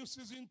a new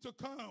season to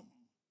come.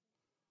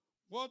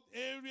 What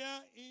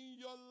area in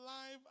your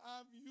life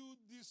have you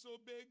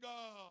disobeyed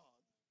God?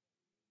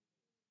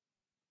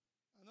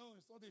 I know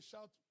it's not a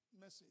shout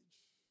message.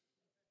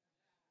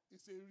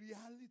 It's a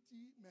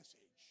reality message.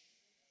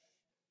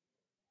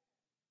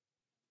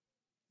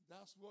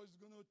 That's what's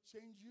going to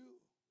change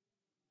you.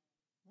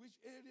 Which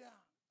area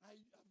have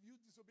you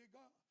disobeyed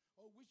God?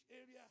 Or which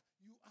area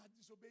you are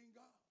disobeying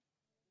God?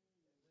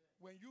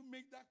 When you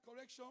make that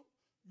correction,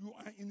 you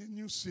are in a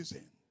new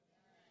season.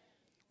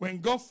 When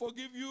God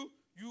forgives you,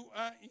 you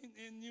are in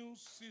a new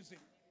season.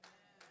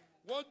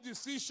 What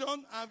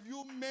decision have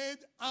you made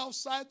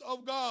outside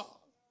of God?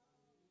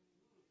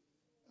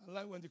 I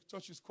like when the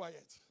church is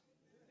quiet.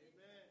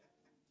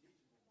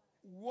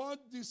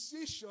 What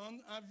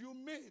decision have you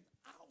made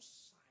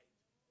outside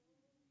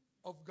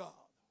of God?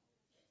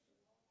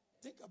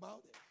 Think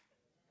about it.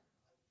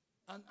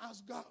 And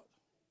ask God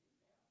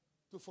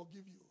to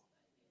forgive you.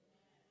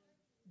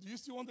 Do you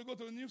still want to go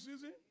to a new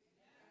season?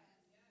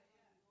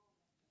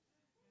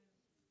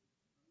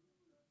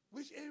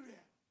 Which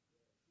area?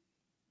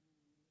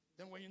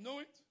 Then when you know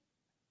it,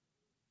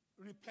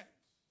 repent.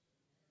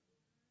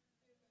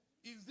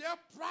 Is there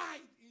pride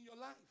in your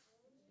life?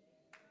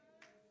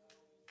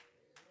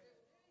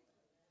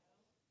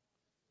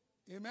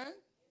 Amen?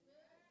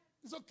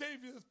 It's okay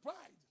if there's pride.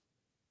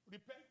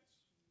 Repent.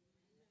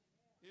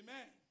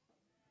 Amen.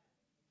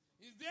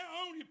 Is there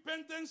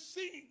unrepentant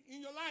sin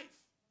in your life?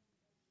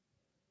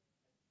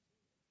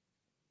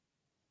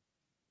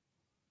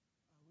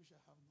 I wish I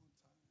have more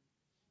time.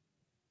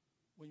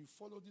 When you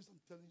follow this, I'm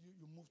telling you,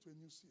 you move to a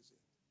new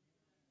season.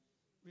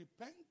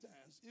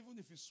 Repentance, even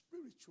if it's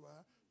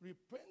spiritual,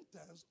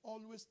 repentance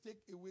always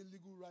take away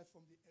legal right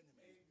from the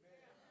enemy.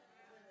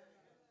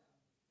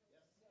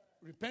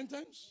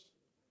 Repentance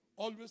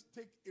always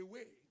take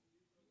away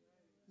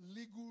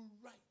legal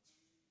right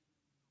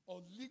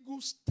or legal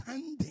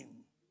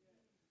standing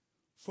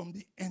from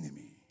the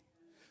enemy.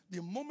 The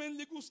moment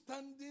legal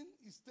standing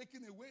is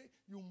taken away,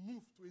 you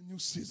move to a new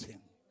season.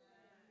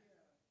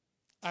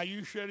 Are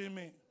you hearing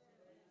me?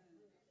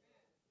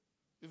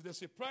 If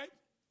there's a pride,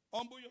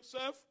 humble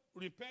yourself,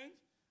 repent,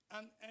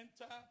 and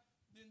enter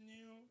the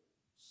new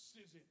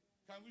season.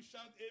 Can we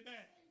shout amen?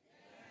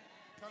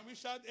 Amen. Can we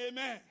shout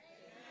amen?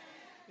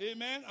 Amen.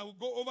 Amen. I will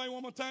go over it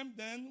one more time,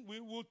 then we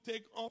will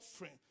take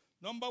offering.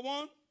 Number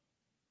one,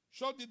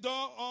 shut the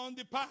door on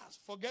the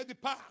past. Forget the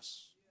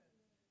past.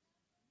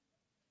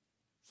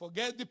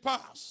 Forget the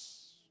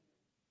past.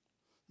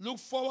 Look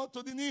forward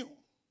to the new.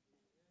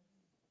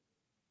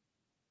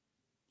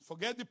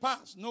 Forget the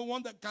past. No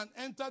one that can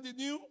enter the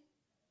new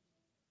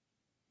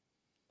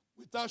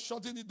without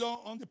shutting the door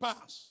on the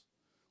past.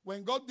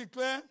 When God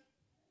declared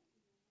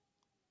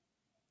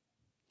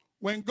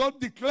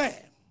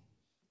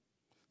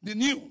the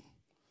new,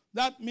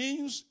 that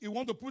means He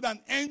wants to put an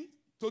end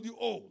to the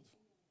old.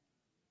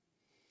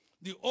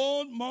 The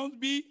old must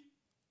be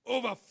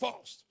over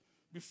first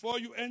before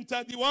you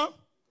enter the what?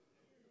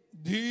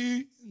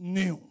 The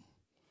new.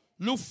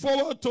 Look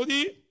forward to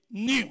the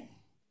new.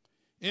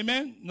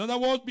 Amen. In other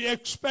words, be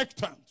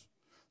expectant.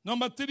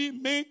 Number three,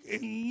 make a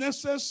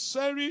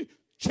necessary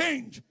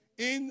change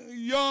in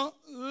your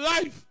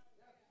life.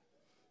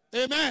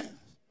 Amen.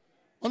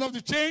 One of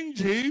the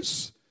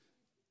changes,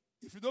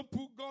 if you don't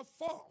put God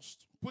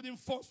first, put Him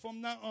first from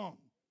now on.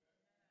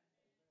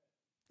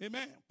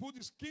 Amen. Put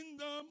His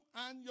kingdom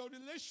and your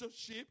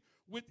relationship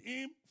with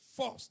Him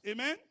first.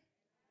 Amen.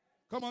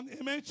 Come on,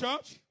 amen,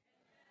 church.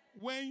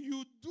 When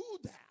you do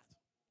that,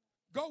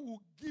 God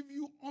will give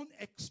you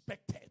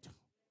unexpected.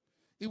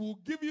 He will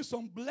give you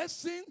some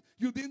blessing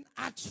you didn't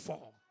ask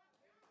for.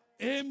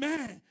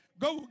 Amen.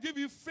 God will give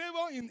you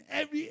favor in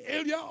every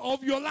area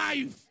of your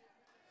life.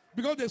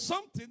 Because there's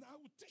something, I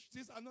will teach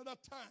this another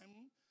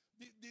time,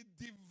 the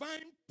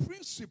divine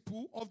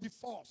principle of the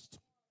first.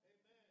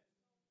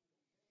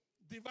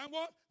 Divine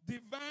what?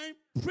 Divine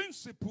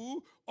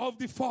principle of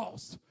the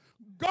first.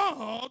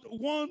 God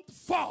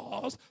wants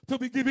first to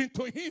be given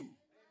to Him.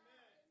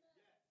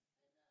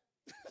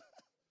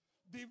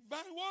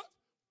 Divine what?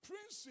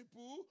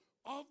 Principle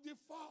of the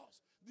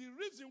first. The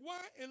reason why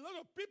a lot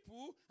of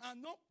people are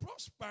not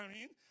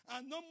prospering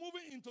and not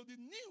moving into the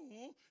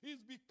new is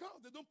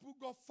because they don't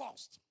put God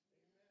first.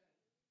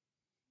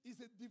 It's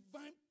a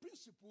divine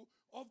principle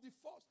of the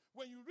first.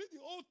 When you read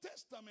the Old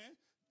Testament,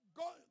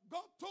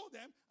 God told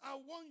them, I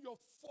want your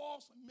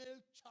first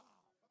male child.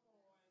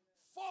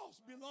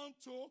 First belong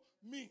to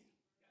me.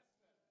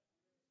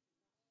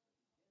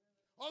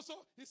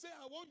 Also, He said,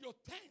 I want your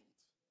tenth.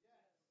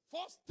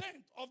 First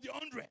tenth of the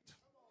 100.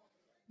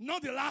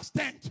 Not the last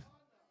tenth.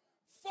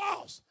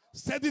 First,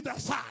 set it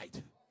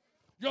aside.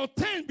 Your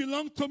tenth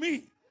belongs to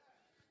me.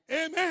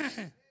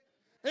 Amen.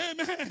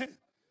 Amen.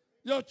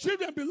 Your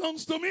children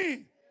belongs to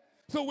me.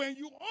 So when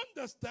you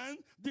understand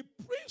the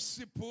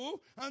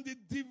principle and the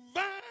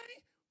divine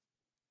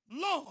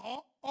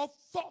law of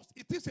first,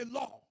 it is a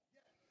law.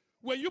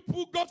 When you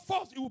put God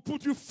first, He will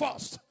put you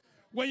first.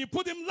 When you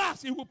put him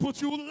last, he will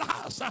put you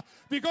last.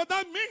 Because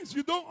that means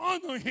you don't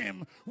honor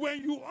him.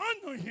 When you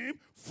honor him,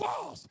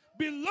 first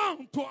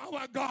belong to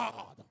our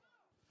God.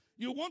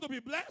 You want to be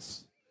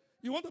blessed?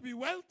 You want to be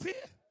wealthy?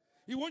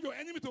 You want your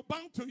enemy to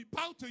bow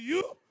to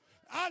you?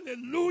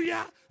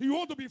 Hallelujah. You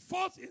want to be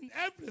first in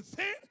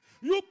everything?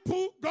 You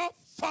put God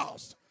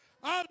first.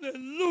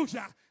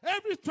 Hallelujah.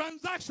 Every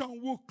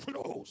transaction will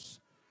close.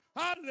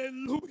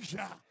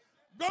 Hallelujah.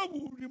 God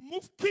will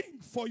remove king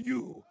for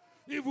you.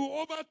 He will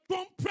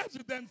overturn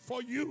president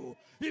for you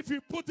if you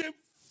put him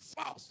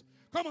first.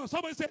 Come on,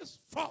 somebody says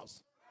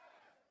first.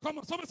 Come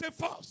on, somebody say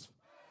first.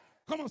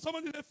 Come on,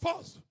 somebody say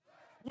first.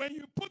 When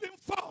you put him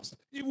first,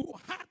 he will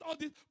have all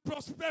this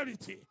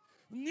prosperity.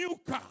 New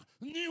car,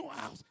 new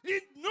house. He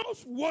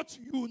knows what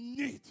you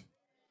need.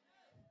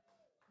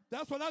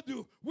 That's what I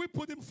do. We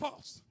put him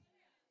first.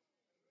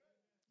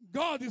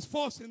 God is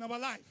first in our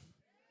life.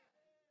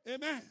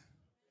 Amen.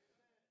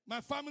 My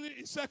family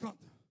is second.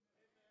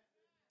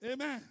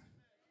 Amen.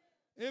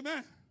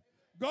 Amen.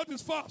 God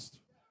is first.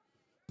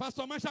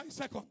 Pastor Marcia is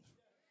second.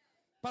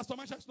 Pastor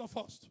Marcia is not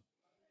first.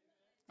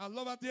 I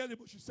love her dearly,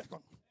 but she's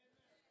second.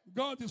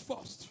 God is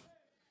first.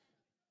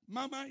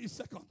 Mama is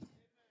second.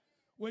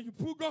 When you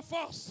put God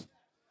first,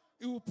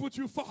 it will put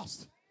you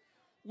first.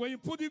 When you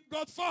put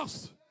God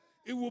first,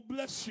 it will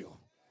bless you.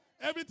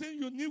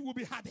 Everything you need will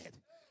be added.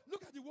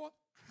 Look at the word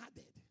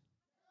added.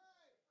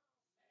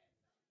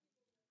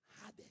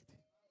 Added.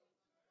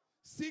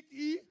 Seek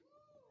ye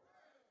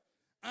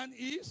and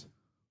is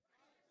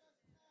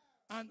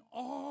and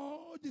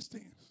all these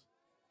things.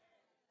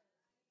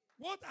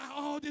 What are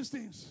all these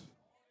things?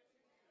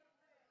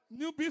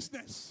 New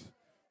business.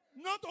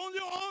 Not only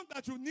all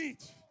that you need,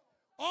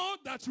 all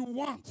that you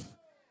want.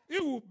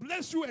 It will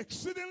bless you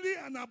exceedingly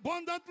and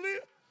abundantly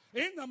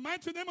in the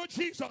mighty name of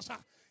Jesus.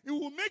 It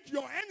will make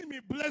your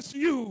enemy bless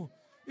you.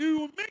 It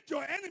will make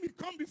your enemy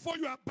come before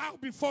you and bow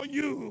before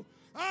you.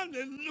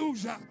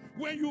 Hallelujah.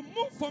 When you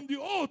move from the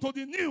old to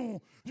the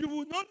new, you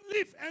will not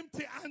live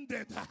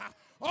empty-handed.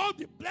 All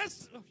the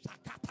blessed.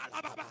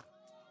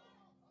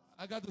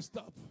 I got to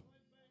stop.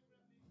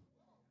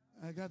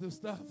 I got to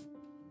stop.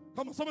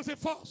 Come on, someone say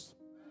first.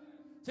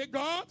 Say,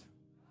 God,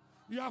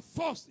 you are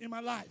first in my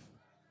life.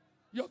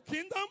 Your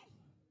kingdom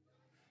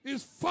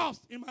is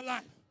first in my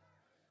life.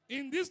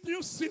 In this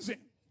new season,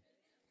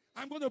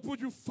 I'm going to put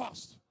you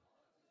first.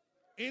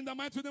 In the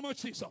mighty name of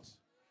Jesus.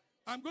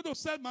 I'm going to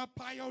set my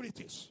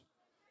priorities.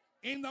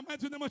 In the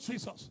mighty name of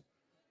Jesus.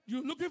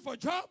 You're looking for a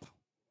job?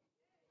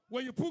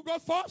 When you put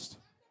God first,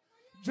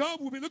 job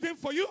will be looking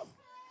for you.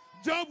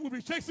 Job will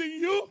be chasing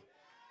you.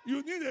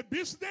 You need a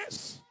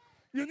business.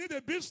 You need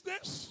a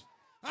business.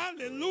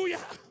 Hallelujah.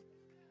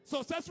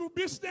 Successful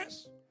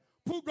business.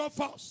 Put God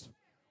first.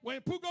 When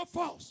you put God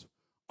first,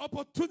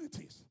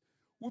 opportunities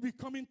will be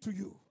coming to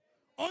you.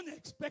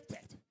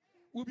 Unexpected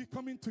will be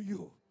coming to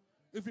you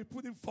if you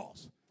put him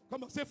first.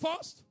 Come on, say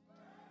first.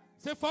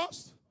 Say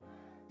first.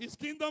 His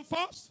kingdom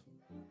first.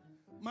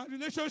 My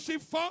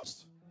relationship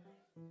first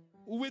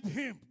with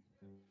him.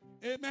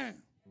 Amen.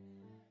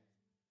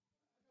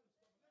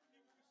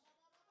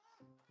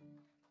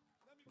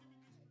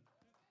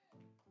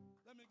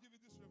 Let me give you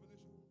this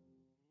revelation.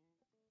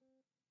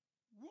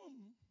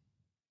 Womb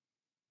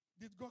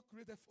did God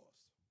create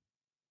first?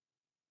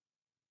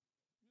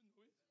 You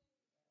know it.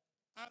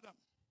 Adam.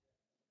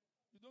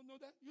 You don't know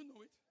that? You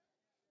know it.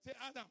 Say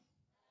Adam.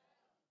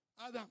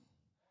 Adam.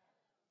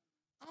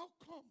 How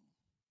come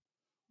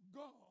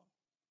God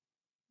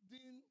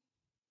didn't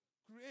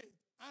create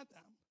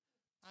Adam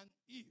and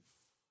Eve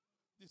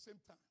the same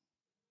time?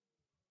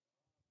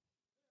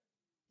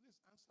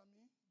 Please answer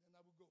me, then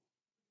I will go.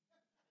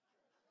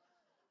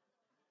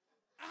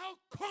 How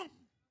come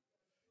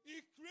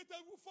he created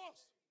who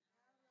first?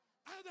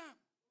 Adam.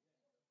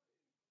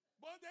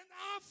 But then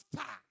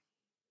after,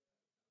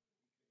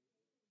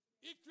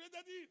 he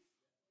created Eve.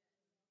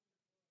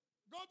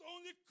 God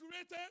only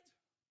created,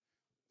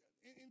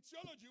 in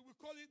theology, we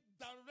call it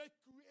direct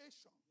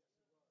creation.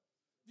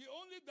 The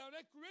only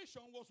direct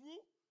creation was who?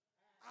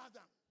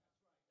 Adam.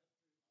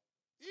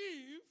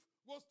 Eve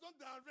was not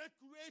direct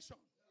creation.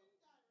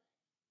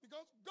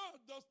 Because God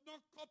does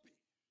not copy.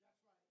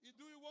 He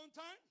do it one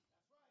time.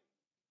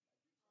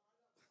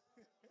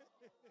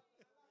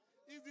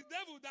 It's the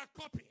devil that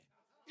copy.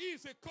 He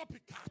is a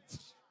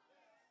copycat.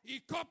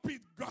 He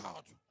copied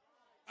God.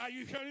 Are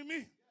you hearing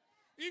me?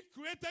 He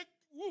created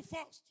who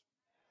first?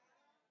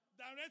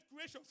 Direct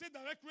creation. Say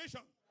direct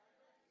creation.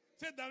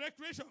 Say direct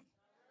creation.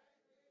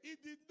 He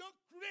did not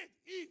create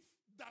Eve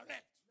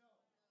direct.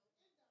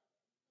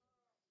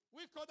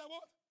 We call that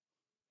what?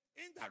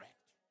 Indirect.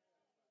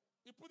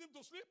 He put him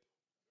to sleep.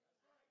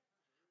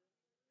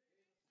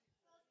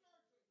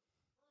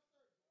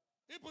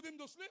 He put him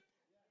to sleep.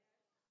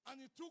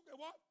 And he took a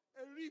what?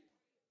 A rib.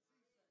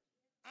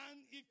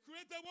 And he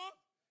created what?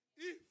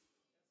 Eve.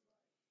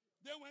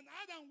 Then when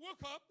Adam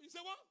woke up, he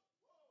said what?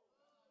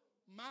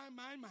 My.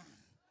 My.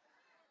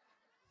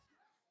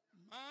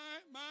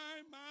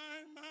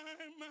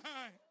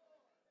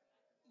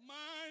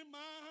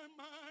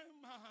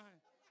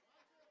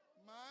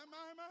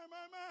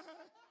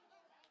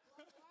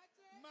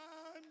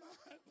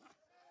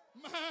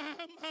 My.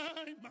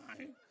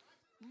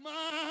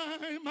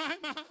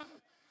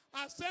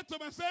 I said to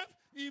myself,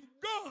 if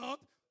God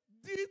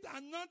did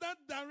another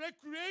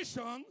direct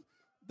creation,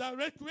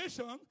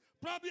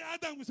 probably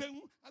Adam would say,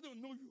 I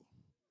don't know you.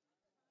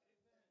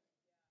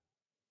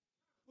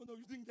 Oh no,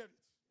 you didn't get it.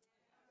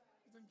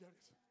 You didn't get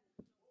it.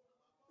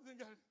 You didn't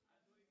get it.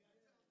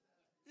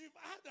 If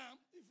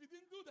he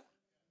didn't do that,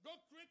 God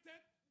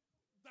created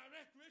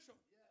direct creation.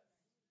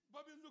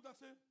 Bobby looked and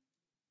said,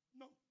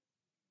 no.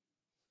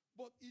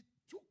 But he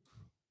took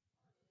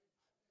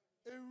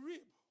a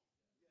rib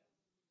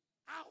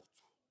out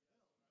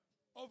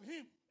of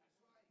him.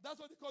 That's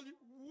what they call it,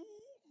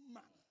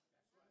 woman.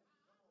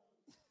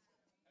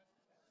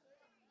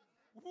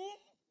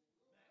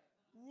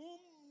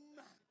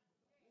 Woman.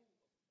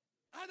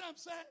 Adam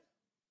said,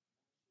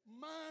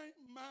 my.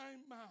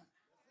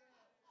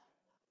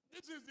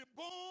 This is the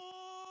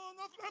bone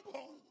of my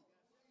bone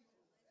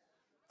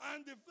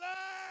and the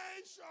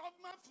flesh of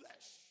my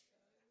flesh.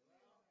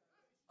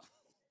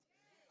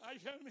 Are you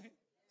hearing me?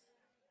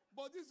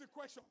 But this is the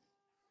question.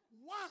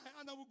 Why?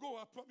 And I will go,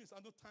 I promise, I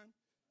know time.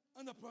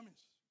 And I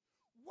promise.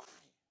 Why?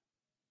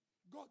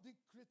 God did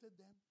created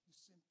them the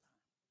same time.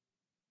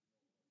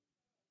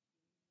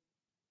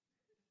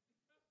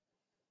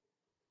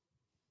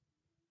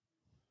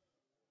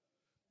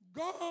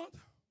 God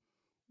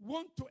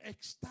wants to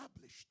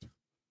establish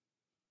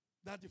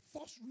that the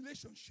first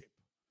relationship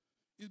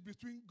is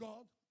between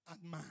God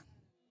and man.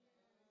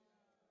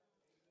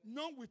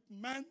 Not with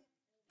man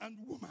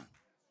and woman.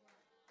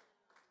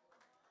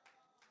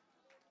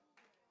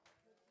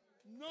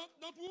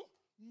 Not who?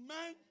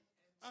 Man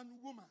and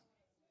woman.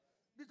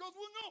 Because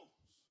who knows?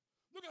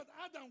 Look at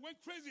Adam went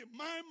crazy.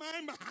 My.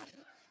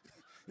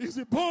 Is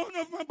the bone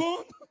of my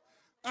bone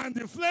and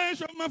the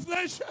flesh of my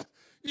flesh.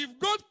 If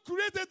God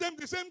created them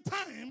the same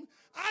time,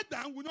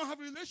 Adam will not have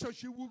a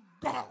relationship with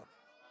God.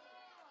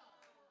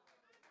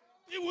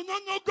 He will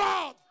not know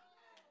God.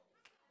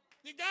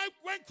 The guy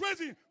went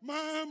crazy.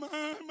 My.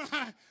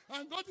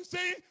 And God is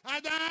saying,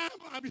 Adam,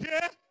 I'm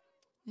here.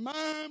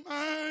 My.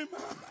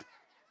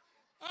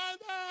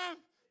 Adam,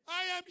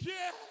 I am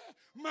here.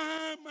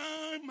 My.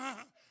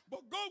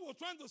 But God was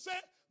trying to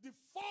say the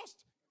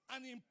first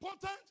and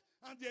important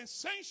and the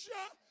essential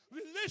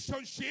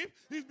relationship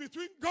is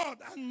between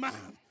God and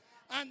man.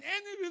 And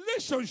any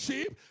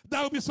relationship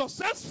that will be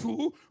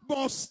successful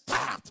must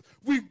start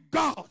with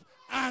God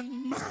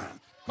and man.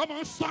 Come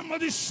on,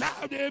 somebody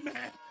shout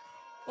amen.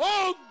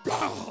 Oh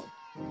God.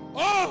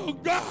 Oh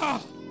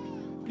God.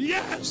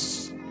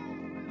 Yes.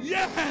 I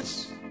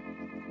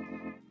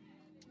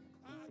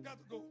got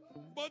to go.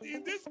 But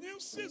in this new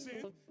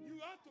season, you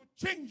have to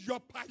change your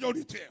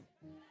priority.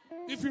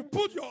 If you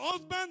put your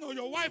husband or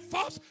your wife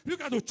first, you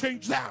got to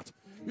change that.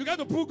 You got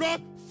to put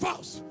God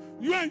first.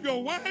 You and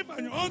your wife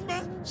and your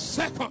husband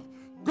second.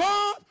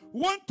 God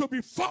wants to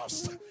be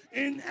first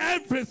in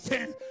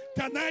everything.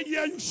 Can I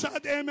hear you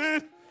shout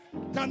amen?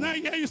 Can I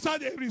hear you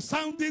shout a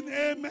resounding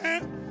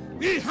amen?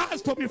 He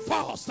has to be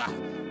first.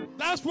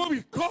 That's what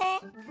we call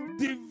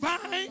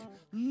divine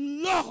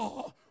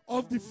law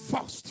of the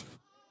first.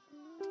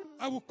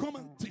 I will come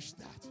and teach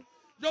that.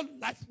 Your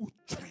life will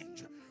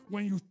change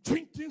when you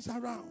change things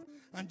around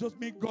and just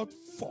make God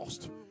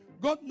first.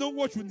 God knows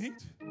what you need.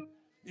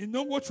 He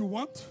knows what you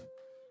want.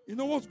 He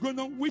knows what's going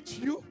on with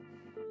you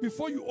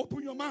before you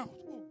open your mouth.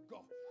 Oh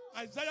God.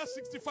 Isaiah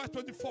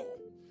 65:24.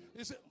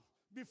 He said,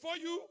 before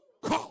you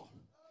call,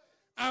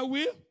 I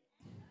will.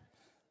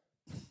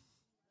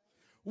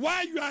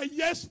 While you are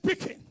yet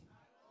speaking,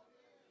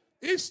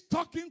 he's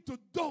talking to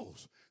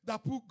those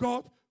that put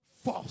God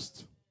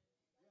first.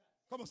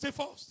 Come on, say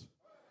first.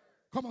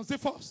 Come on, say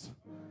first.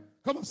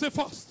 Come on, say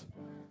first.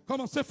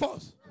 Come on, say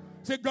first.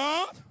 Say,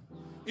 God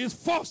is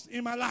first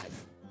in my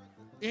life.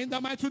 In the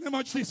mighty name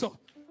of Jesus.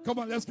 Come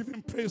on, let's give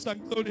him praise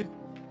and glory.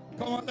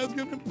 Come on, let's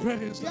give him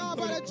praise and glory. Y'all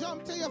better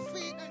jump to your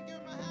feet and give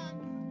him a hand.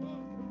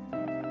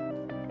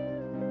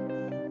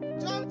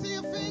 Jump to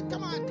your feet.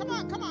 Come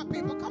on,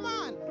 people. Come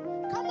on.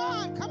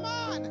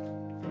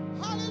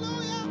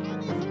 Hallelujah. I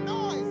need some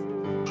noise.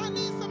 I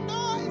need some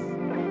noise.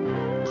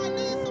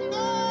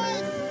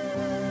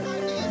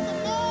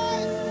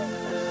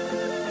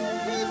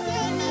 He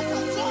said, make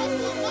a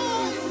joyful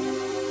noise.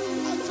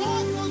 A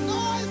joyful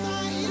noise. I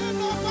hear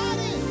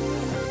nobody.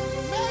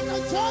 Make a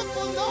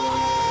joyful noise.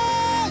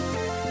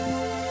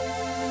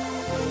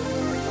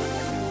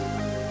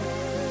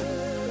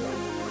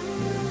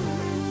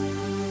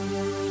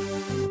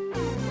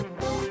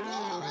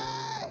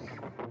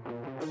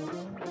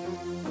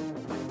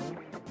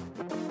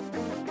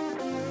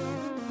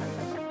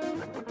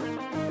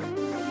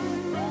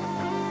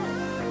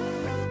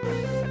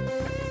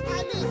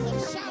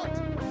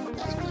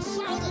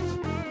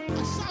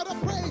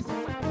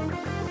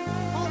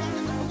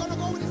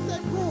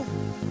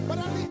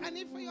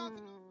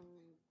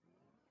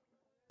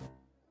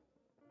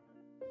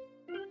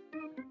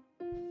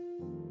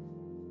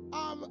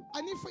 I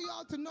need for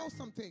y'all to know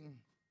something.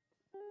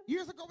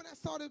 Years ago when I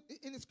saw it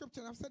in the scripture,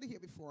 and I've said it here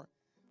before,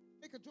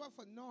 make a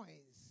joyful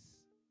noise.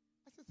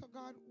 I said, so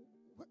God,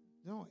 what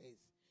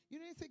noise? You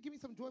know, you say, give me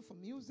some joyful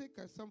music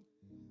or some,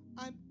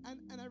 and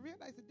I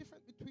realized the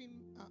difference between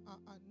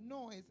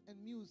noise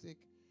and music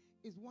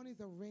is one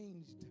is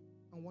arranged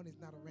and one is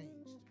not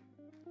arranged.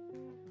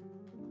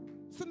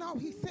 So now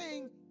he's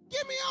saying,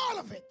 give me all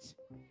of it.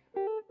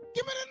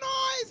 Give me the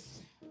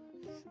noise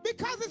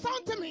because it's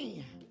unto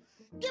me.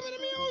 Give me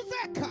the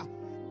music.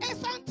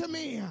 It's unto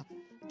me.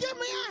 Give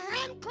me a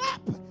hand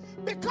clap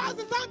because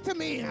it's unto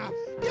me.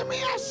 Give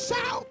me a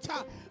shout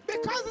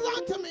because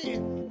it's unto me.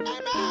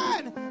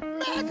 Amen.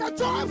 Make a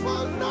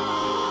joyful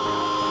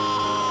noise.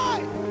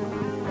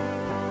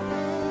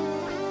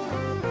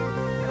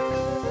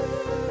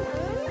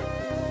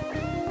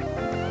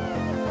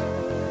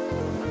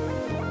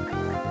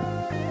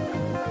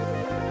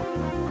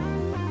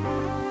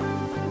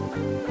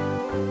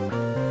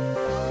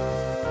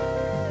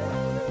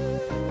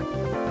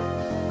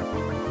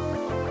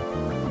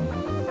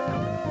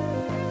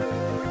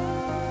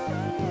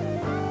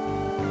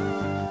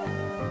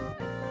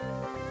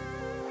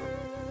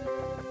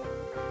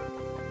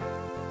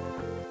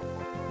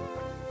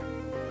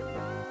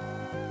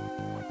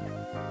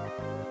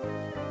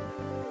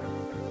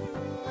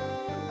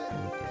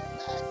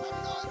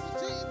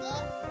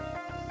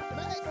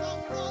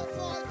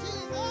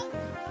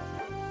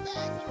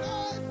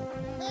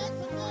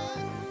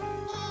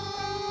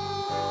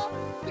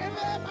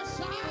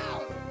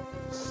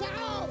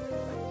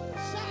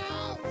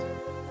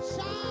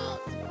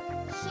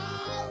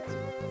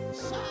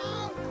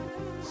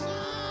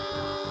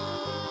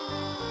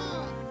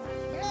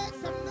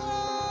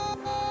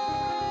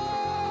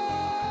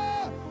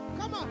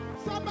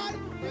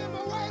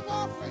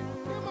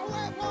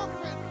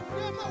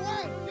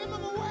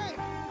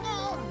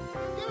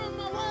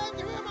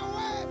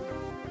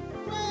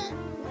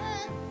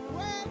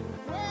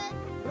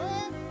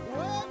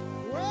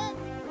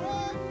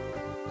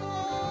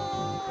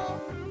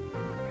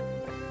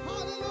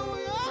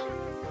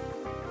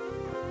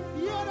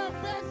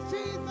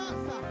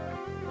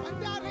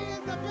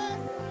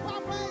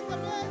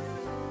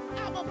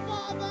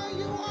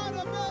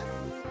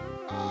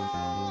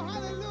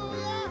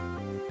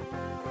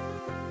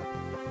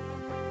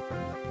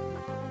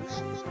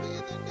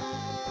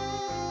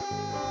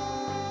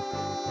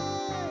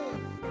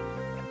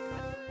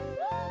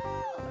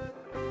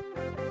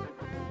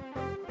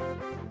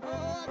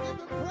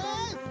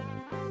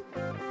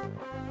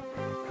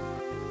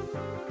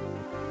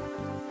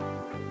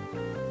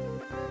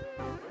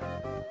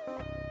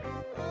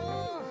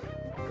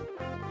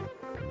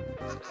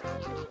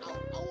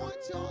 I want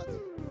y'all to,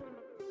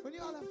 when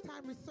y'all have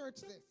time,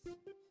 research this.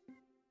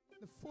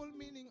 The full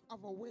meaning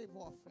of a wave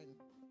offering.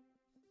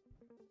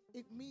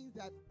 It means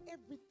that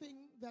everything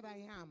that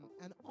I am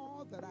and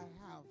all that I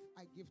have,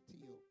 I give to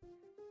you.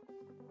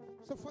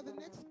 So for the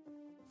next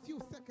few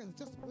seconds,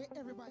 just wave,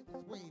 everybody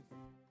just wave.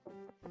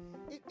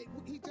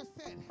 He just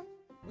said,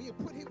 will you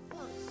put him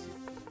first?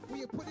 Will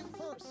you put him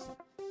first?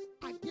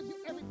 I give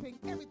you everything,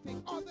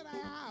 everything, all that I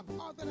have,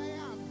 all that I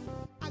am.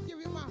 I give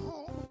you my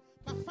home,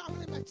 my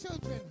family, my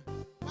children,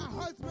 my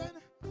husband,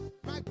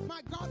 my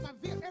God, my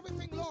veil,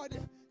 everything, Lord,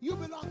 you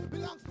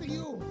belongs to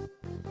you.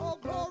 Oh,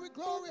 glory,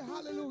 glory,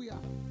 hallelujah.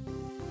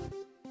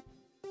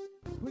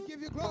 We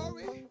give you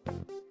glory.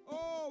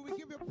 Oh, we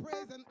give you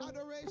praise and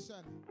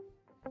adoration.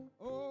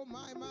 Oh,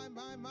 my.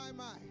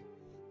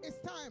 It's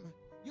time.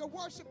 Your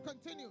worship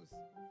continues.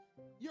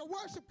 Your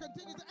worship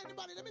continues.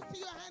 Anybody, let me see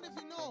your hand if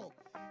you know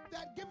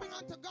that giving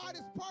unto God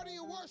is part of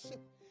your worship.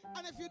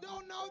 And if you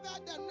don't know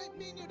that, that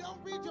means you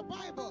don't read your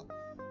Bible.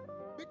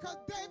 Because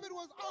David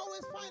was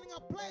always finding a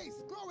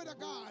place. Glory to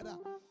God.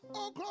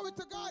 Oh, glory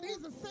to God. He's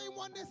the same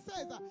one that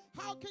says,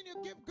 how can you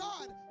give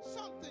God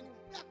something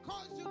that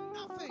costs you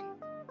nothing?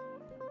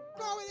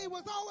 Glory, he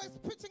was always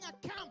pitching a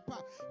camp.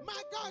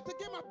 My God, to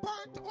give him a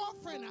burnt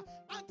offering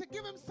and to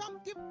give him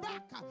some give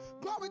back.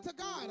 Glory to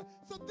God.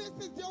 So this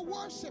is your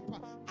worship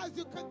as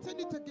you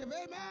continue to give.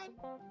 Amen.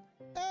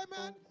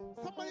 Amen.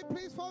 Somebody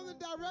please follow the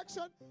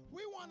direction.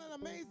 We want an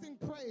amazing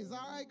praise.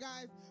 All right,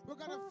 guys. We're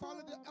going to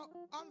follow the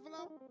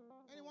envelope.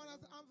 Anyone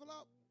has an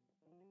envelope?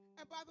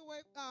 And by the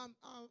way,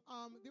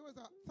 there was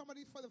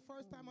somebody for the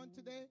first time on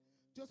today.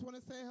 Just want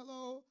to say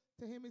hello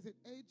to him. Is it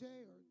AJ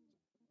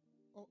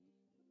or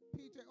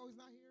PJ? Oh, he's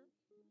not here?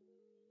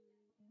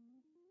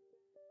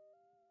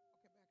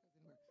 Okay, back as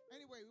in where.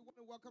 Anyway, we want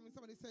to welcome him.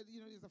 Somebody said,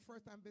 he's a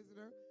first-time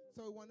visitor,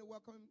 so we want to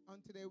welcome him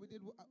on today. We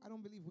did,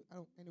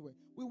 anyway.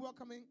 We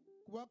welcome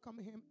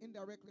him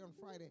indirectly on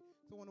Friday,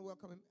 so we want to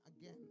welcome him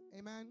again.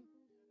 Amen?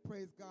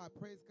 Praise God,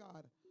 praise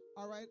God.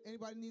 All right,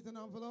 anybody needs an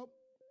envelope?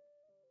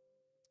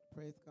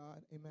 Praise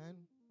God, amen.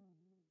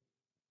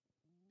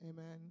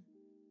 Amen.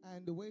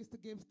 And the ways to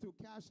give through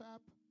Cash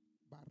App,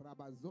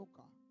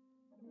 Barabazoka.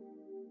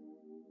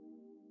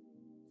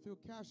 Through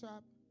Cash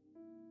App.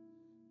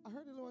 I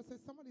heard the Lord say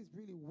somebody's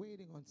really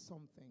waiting on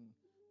something.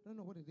 I don't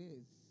know what it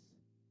is.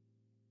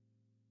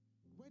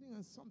 Waiting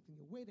on something.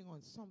 You're waiting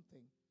on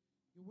something.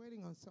 You're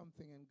waiting on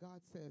something, and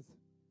God says,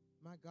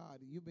 my God,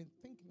 you've been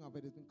thinking of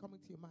it. It's been coming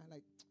to your mind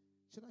like,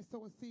 should I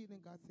sow a seed?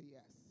 And God said,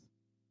 yes.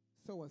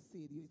 Sow a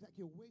seed. It's like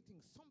you're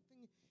waiting.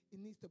 Something it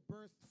needs to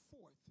burst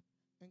forth.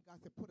 And God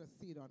said, put a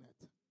seed on it.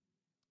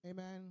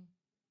 Amen.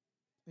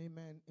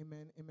 Amen.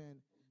 Amen.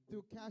 Amen.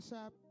 Through Cash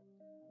App,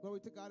 glory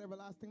to God,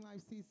 Everlasting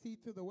Life CC,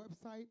 through the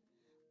website,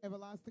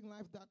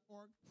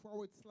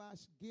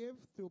 everlastinglife.org/give,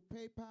 through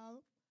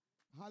PayPal,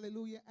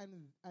 hallelujah,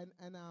 and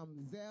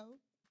ZELLE,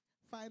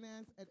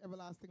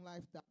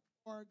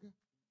 finance@everlastinglife.org.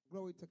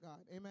 Glory to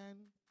God.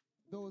 Amen.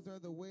 Those are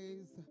the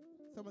ways,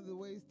 some of the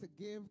ways to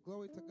give.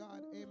 Glory to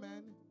God.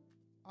 Amen.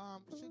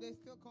 Should they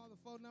still call the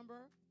phone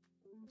number?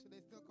 Should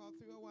they still call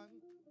 301?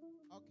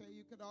 Okay,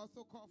 you could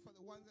also call for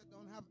the ones that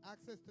don't have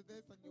access to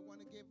this and you want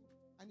to give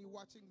and you're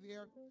watching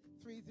there,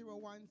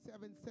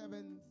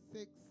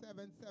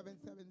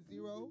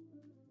 301-776-7770,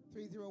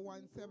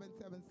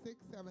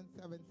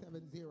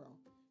 301-776-7770.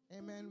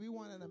 Amen. We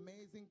want an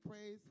amazing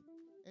praise.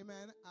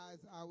 Amen. As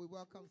we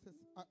welcome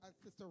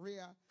Sister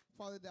Rhea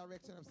for the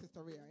direction of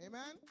Sister Rhea.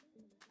 Amen.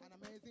 An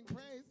amazing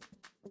praise.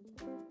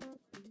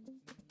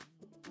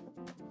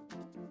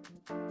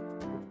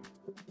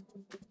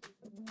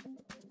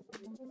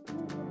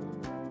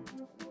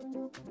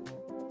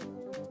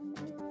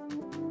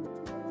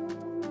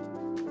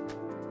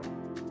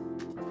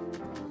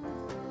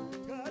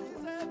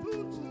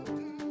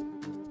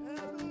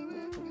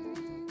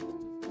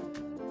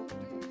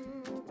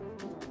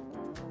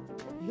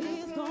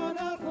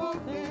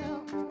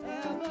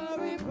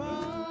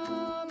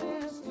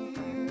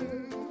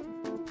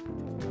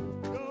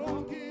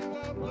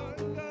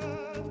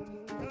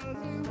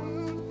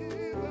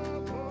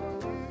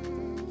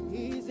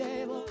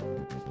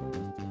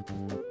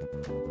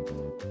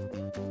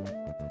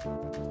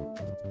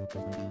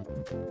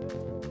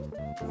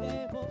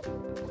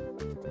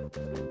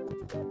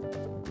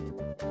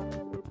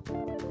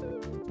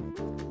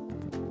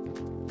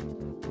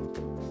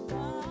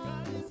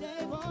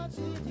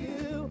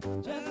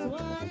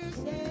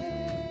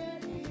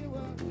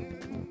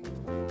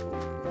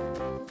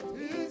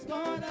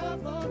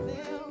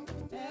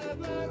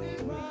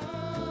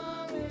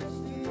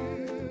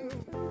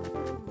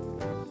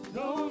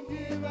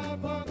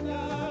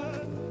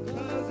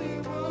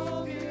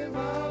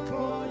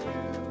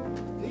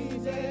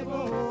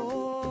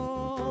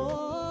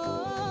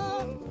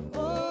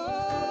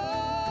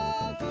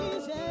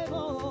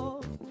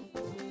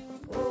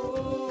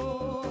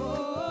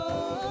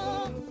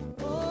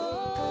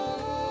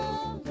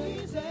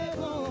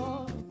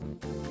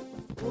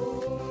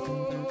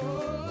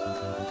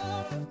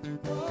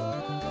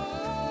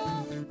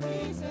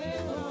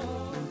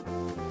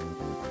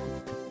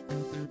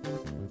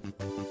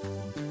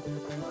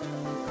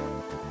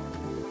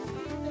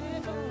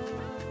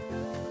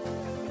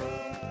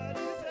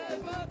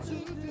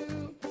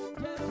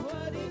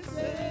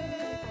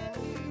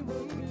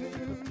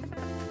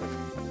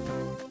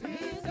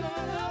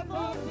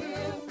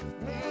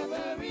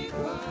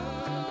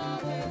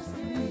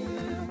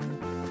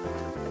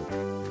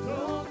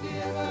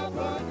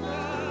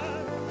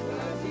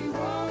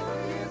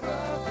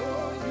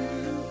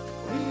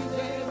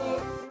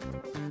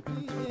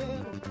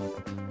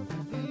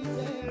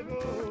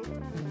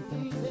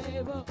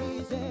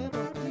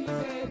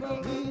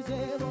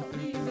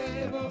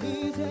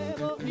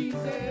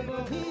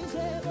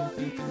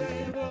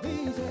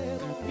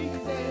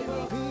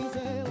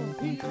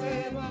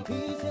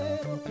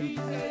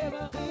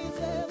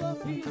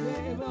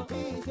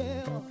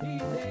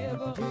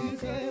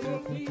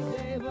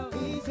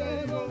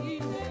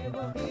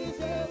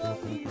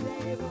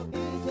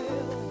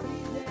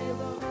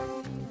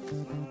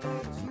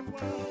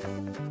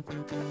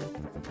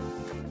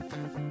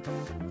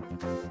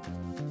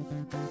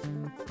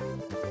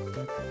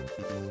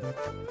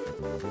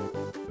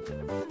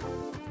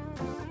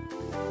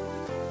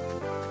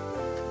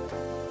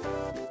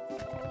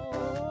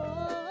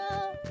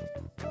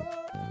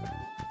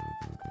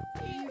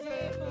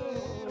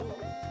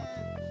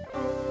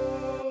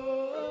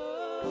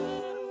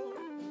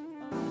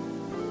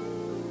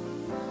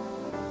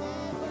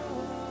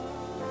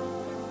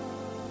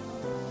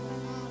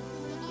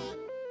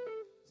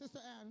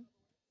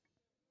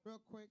 Real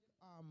quick,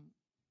 I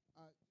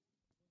want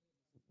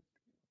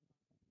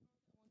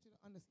you to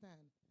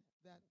understand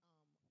that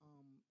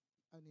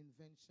an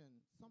invention,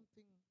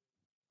 something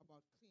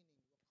about cleaning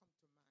will come to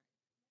mind,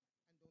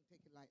 and don't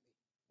take it lightly.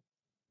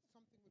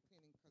 Something with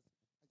cleaning, because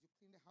as you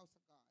clean the house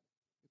of God,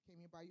 you came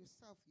here by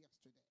yourself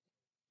yesterday.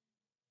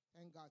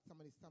 Thank God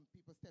some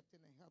people stepped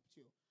in and helped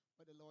you,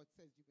 but the Lord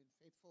says you've been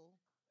faithful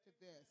to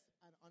this,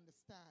 and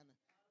understand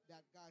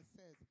that God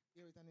says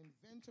there is an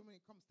invention when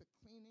it comes to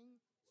cleaning,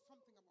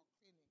 something about cleaning.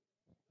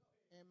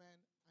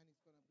 Amen. And He's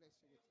going to bless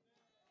you with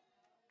something.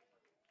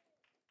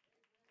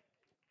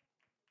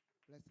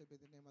 Blessed be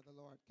the name of the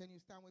Lord. Can you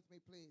stand with me,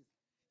 please?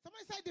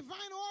 Somebody say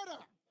divine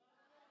order.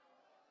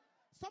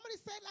 Somebody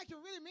say it like you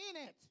really mean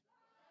it.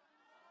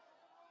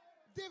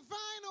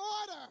 Divine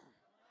order.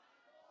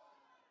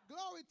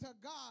 Glory to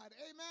God.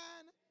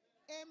 Amen.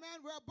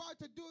 Amen. We're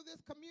about to do this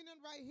communion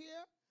right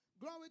here.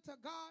 Glory to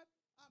God.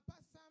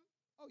 Pastor Sam,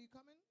 oh, you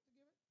coming to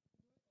give it?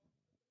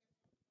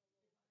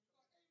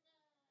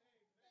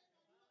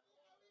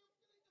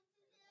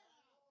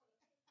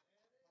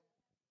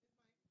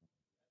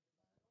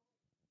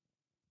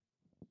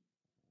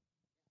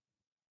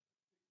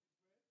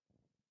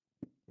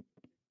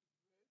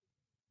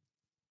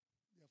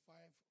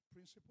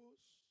 principles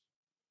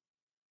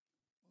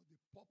or the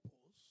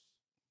purpose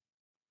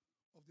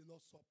of the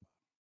Lord's Supper.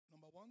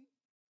 Number one,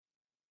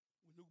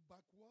 we look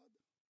backward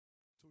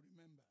to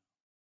remember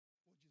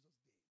what Jesus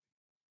did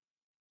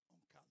on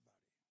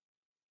Calvary.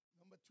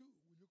 Number two,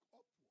 we look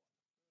upward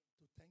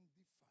to thank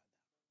the Father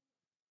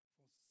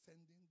for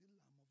sending the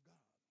Lamb of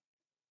God.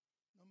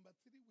 Number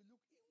three, we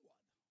look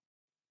inward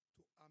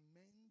to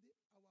amend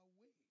our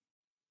way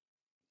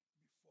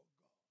before God.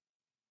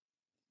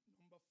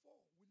 Number four,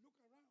 we look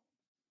around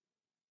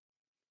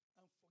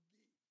and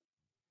forgive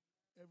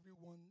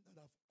everyone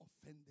that have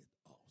offended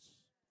us.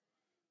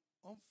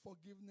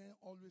 Unforgiveness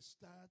always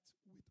starts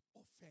with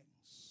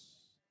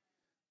offense.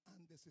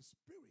 And there's a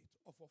spirit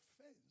of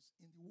offense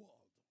in the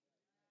world.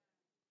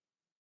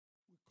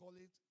 We call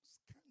it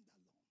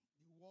scandalon.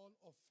 The word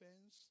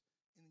offense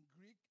in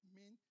Greek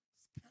means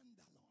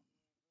scandalon.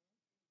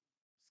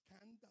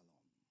 Scandalon.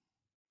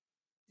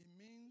 It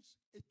means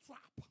a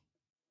trap.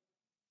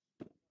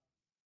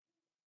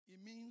 It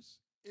means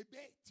a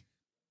bait.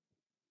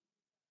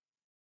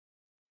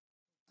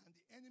 And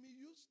the enemy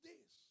used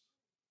this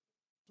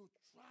to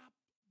trap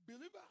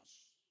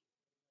believers.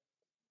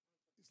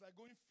 It's like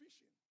going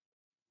fishing.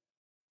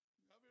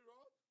 You have a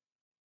rod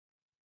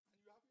and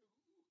you have a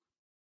hook.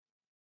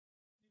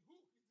 The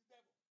hook is the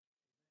devil.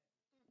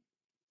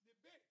 The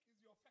bait is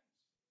the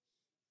offense.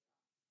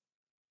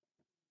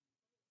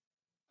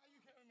 Are you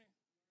hearing me?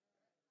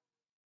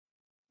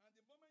 And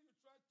the moment you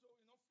try to, fish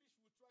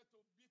will try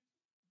to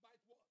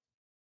bite what?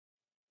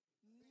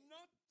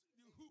 Not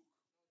the hook.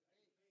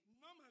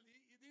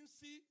 Normally, he didn't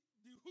see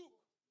the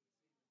hook.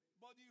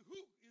 But the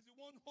hook is the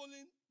one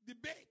holding the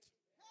bait.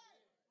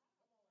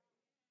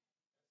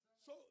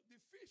 So the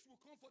fish will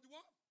come for the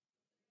what?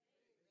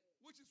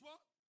 Which is what?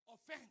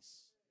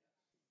 Offense.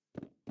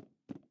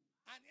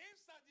 And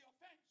inside the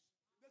offense,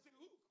 there's a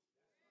hook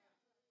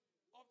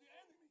of the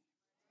enemy.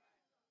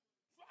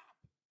 Trap.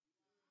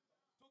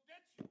 To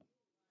get you.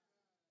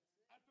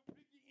 And to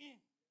bring you in.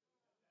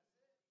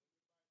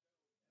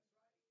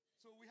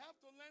 So we have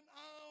to learn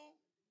how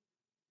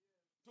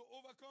to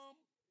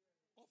overcome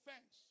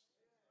offense.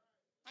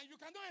 And you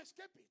cannot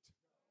escape it.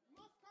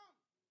 Must come.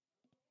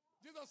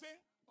 Jesus said,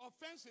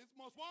 offenses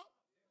must what?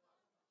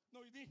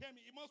 No, you didn't hear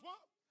me. It must what?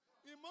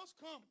 It must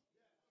come.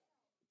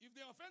 If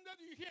they offended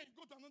you here, you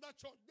go to another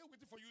church. They're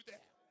waiting for you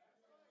there.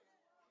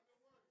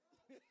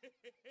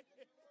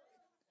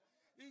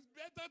 It's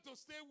better to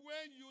stay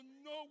where you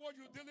know what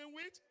you're dealing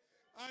with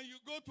and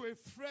you go to a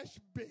fresh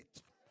bait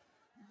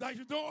that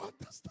you don't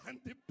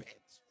understand the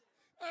bait.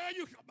 Are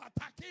you hearing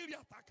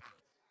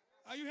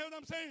what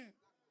I'm saying?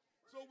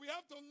 So we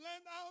have to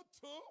learn how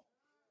to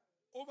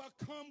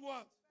overcome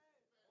what?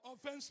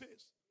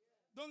 Offenses.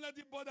 Don't let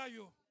it bother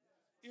you.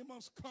 It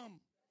must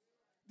come.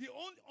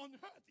 On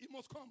earth, it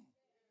must come.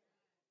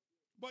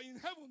 But in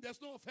heaven,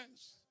 there's no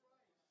offense.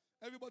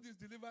 Everybody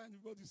is delivered and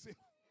everybody is saved.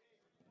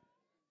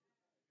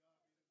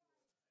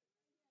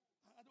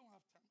 I don't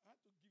have time. I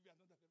have to give you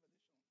another revelation.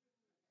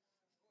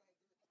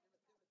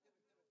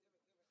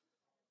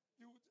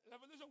 The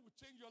revelation will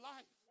change your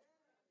life.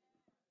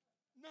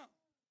 Now,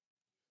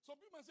 some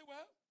people might say,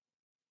 well,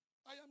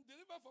 I am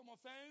delivered from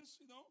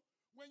offense,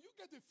 When you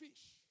get a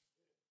fish,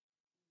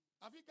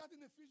 have you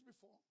gotten a fish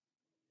before?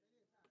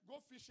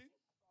 Go fishing.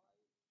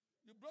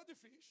 You brought the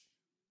fish.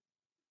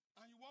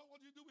 And what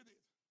do you do with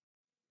it?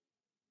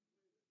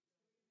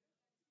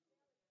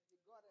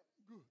 You got it.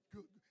 Good.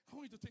 I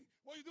want you to think.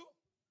 What you do?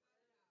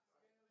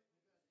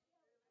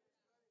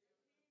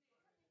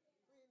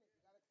 Clean it. You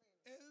got to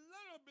clean it. A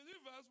lot of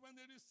believers, when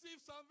they receive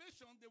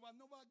salvation, they were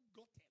never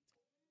gutted.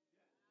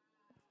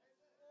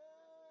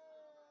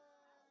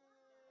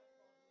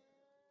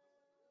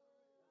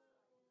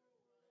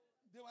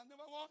 They were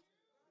never what?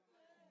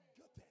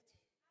 Gutted.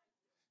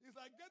 It's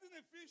like getting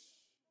a fish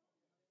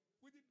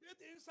with the bait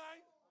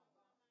inside.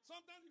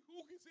 Sometimes the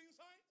hook is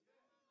inside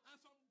and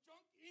some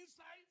junk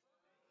inside.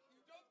 You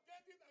just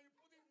get it and you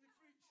put it in the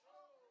fridge.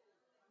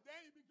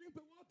 Then you begin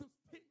to want to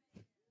stink.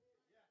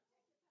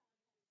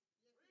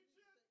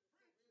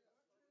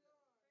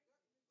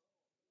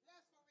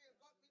 Yes, for real.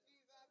 God be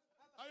Jesus. You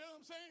know what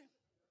I'm saying?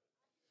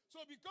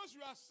 So because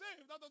you are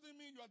saved, that doesn't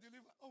mean you are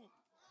delivered. Oh,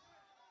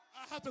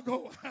 I have to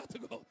go.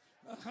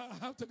 Okay,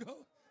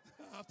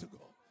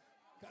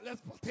 let's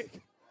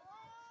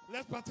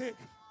partake.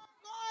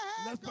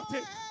 Go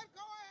ahead.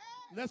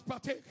 Let's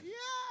partake. Yes.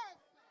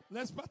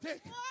 Let's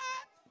partake.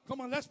 What?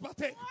 Come on, let's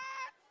partake. What?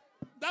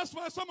 That's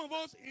why some of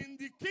us in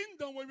the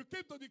kingdom, when we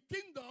came to the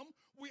kingdom,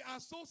 we are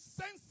so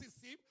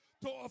sensitive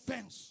to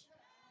offense.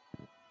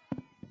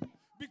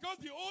 Because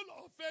the old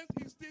offense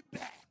is still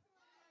there.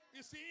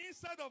 It's the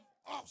inside of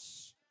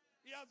us.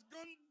 It has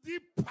gone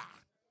deeper.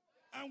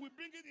 And we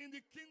bring it in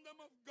the kingdom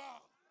of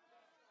God.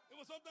 It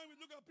was sometimes we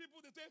look at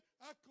people, they say,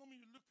 how come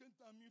you looking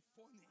at me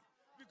funny?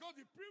 Because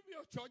the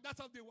previous church,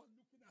 that's how they were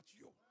looking at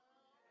you.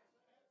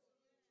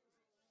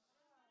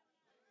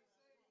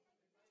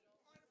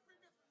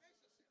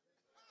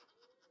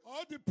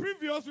 Or the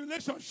previous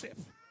relationship.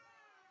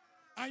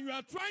 And you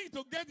are trying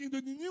to get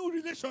into the new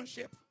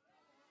relationship.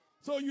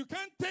 So you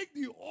can't take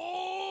the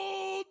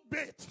old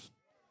bait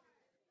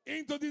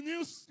into the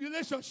new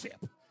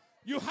relationship.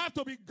 You have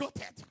to be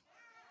gutted.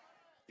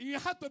 You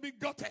have to be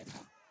gutted.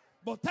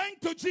 But thank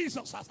to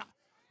Jesus,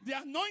 the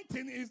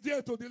anointing is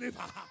there to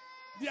deliver.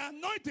 The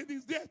anointing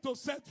is there to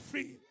set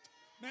free.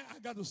 Man, I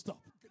got to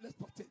stop. Okay, let's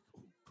partake.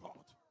 Oh,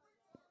 God.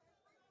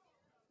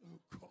 Oh,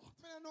 God.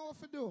 I don't know what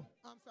to do.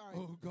 I'm sorry.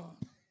 Oh, God.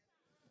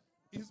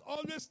 It's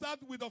always start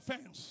with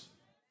offense.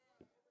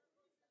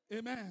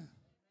 Amen.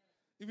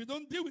 If you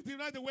don't deal with it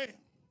right away,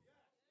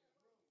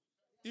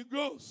 it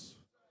grows.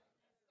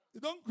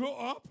 It don't grow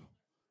up.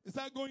 It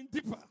starts going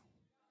deeper.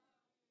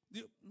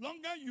 The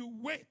longer you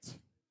wait,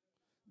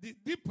 the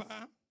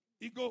deeper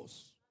it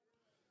goes.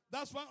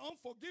 That's why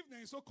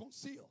unforgiveness is so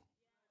concealed.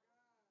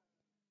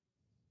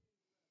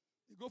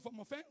 You go from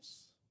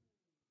offense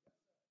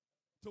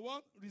to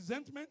what?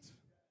 Resentment.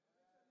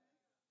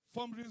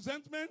 From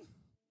resentment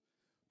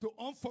to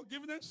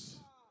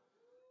unforgiveness.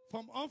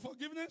 From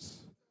unforgiveness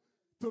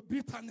to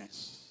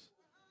bitterness.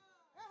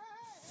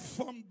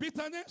 From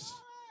bitterness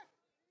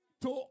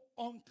to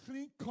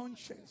unclean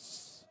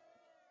conscience.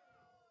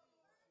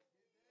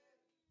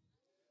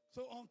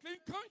 So unclean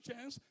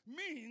conscience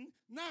means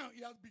now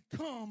it has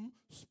become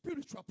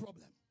spiritual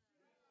problem.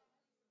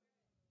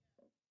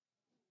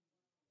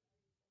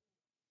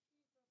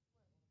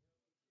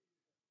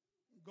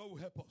 God will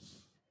help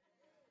us.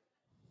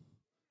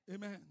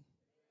 Amen.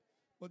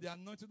 But the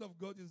anointing of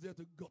God is there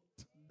to gut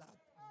that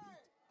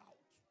bit out.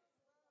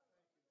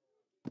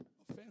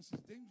 Offense is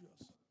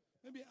dangerous.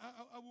 Maybe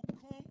I will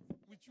come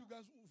with you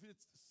guys with a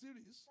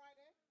series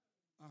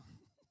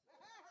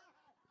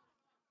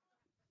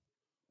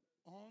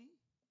on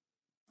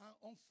how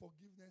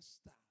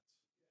unforgiveness starts.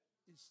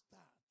 It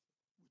starts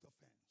with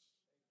offense.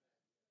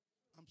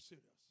 I'm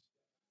serious.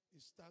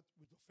 It starts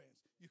with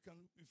offense. If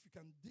you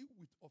can deal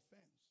with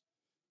offense,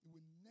 you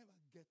will never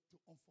get to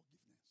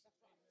unforgiveness.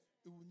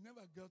 It will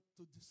never get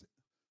to the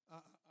second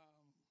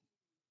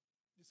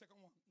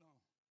one. No,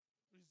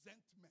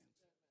 resentment.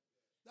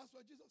 That's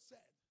what Jesus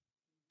said.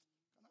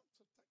 Can I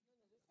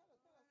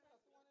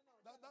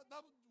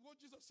That's what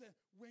Jesus said.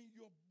 When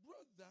your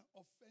brother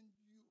offend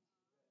you,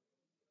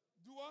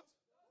 do what?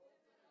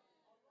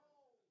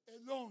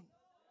 Alone.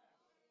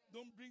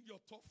 Don't bring your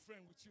tough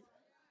friend with you.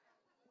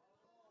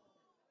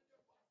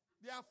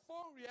 There are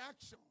 4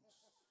 reactions.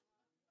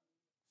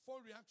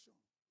 4 reactions.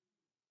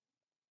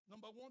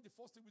 Number 1, the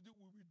first thing we do,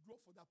 we withdraw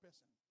for that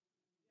person.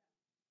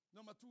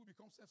 Number 2, we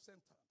become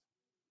self-centered.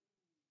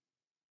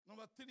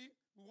 Number 3,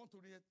 we want to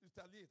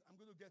retaliate. I'm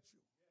going to get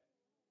you.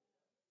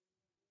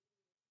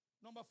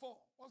 Number 4.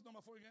 What's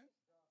number 4 again?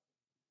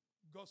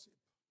 Gossip.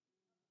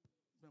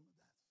 Remember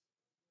that.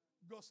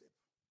 Gossip.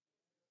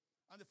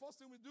 And the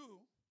first thing we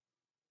do,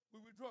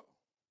 we withdraw.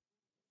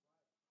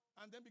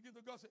 And then begin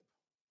to gossip.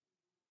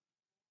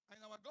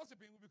 And in our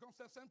gossiping, we become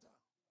self-centered.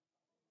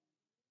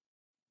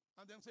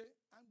 And then say,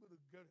 I'm going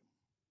to get him.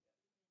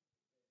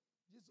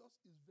 Jesus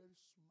is very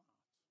smart.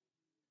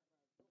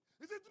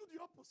 He said, do the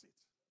opposite.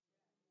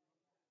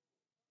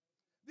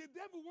 The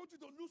devil wants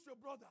you to lose your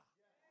brother.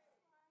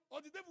 Or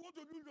the devil wants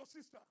you to lose your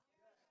sister.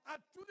 I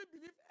truly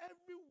believe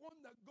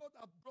everyone that God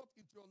has brought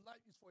into your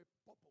life is for a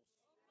purpose.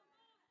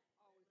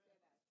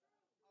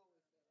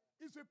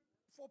 It's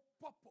for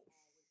purpose.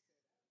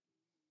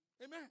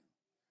 Amen.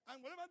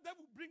 And whatever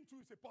devil brings to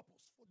you is a purpose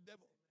for the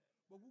devil.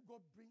 But who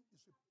God brings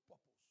is a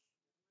purpose.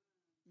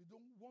 You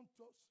don't want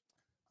us.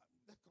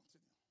 Let's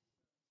continue.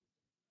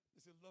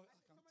 It's a lot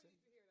I can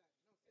tell you.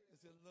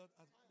 It's a lot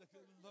I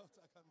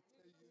can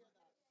tell you.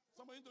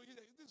 Somebody need to hear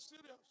that. It is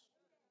serious.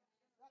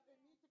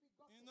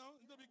 You know,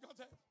 it need to be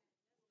gutted.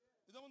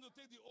 You don't want to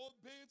take the old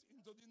bait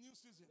into the new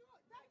season.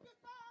 Thank you,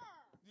 sir.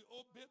 The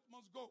old bait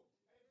must go.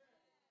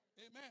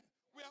 Amen.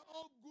 We are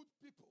all good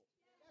people.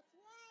 That's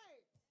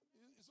right.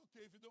 It's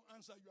okay if you don't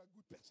answer, you are a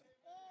good person.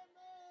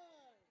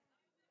 Amen.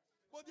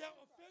 But there are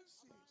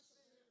offenses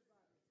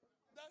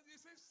that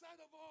is inside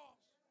of us.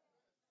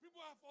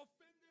 People have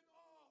offended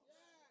us.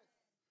 Yes.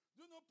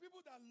 Do you know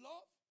people that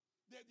love,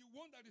 they're the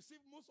one that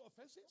receive most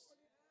offenses?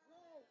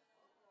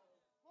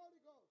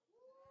 Holy Ghost.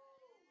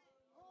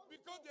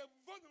 Because they're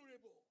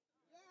vulnerable.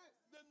 Yes.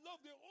 They love,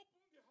 they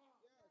open their heart.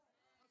 Yes.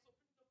 And so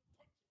people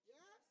punch it.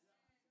 Yes.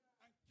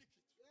 And kick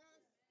it.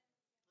 Yes.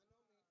 I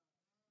know me.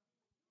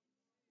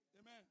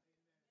 Amen.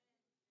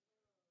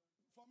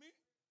 For me,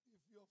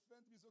 if you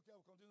offend me, it's okay. I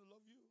will continue to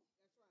love you.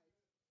 That's right.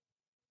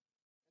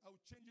 I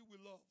will change you with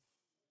love.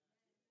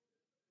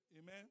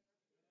 Amen.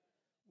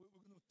 We're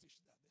going to teach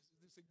that.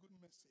 This is a good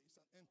message. It's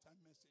an end time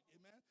message.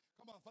 Amen.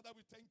 Come on, Father,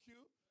 we thank you.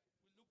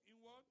 We look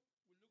inward,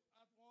 we look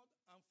outward,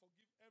 and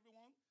forgive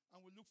everyone, and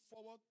we look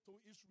forward to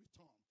his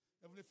return.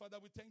 Heavenly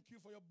Father, we thank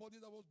you for your body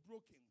that was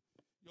broken,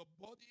 your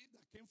body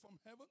that came from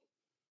heaven,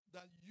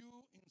 that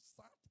you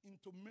insert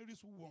into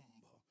Mary's womb.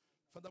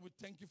 Father, we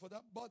thank you for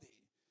that body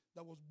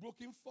that was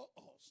broken for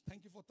us.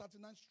 Thank you for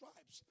 39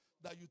 stripes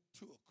that you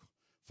took.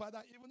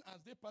 Father, even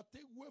as they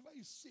partake, whoever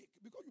is sick,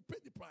 because you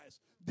paid the price,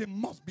 they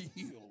must be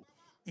healed.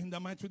 In the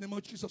mighty name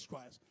of Jesus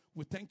Christ.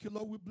 We thank you,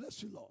 Lord. We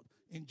bless you, Lord.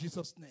 In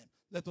Jesus' name,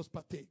 let us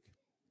partake.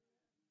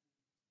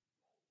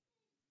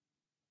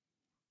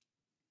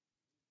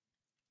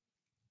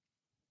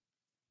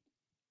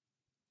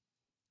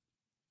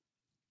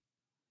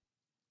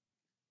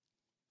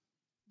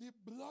 The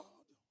blood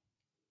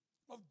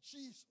of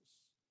Jesus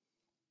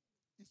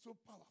is so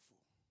powerful.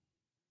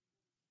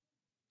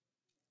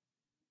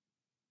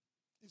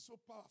 It's so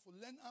powerful.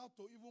 Learn how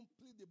to even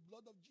plead the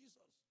blood of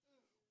Jesus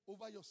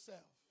over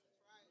yourself,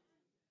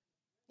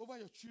 over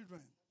your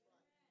children,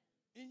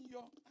 in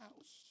your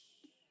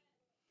house.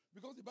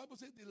 Because the Bible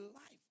says the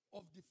life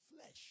of the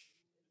flesh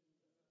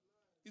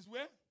is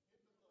where?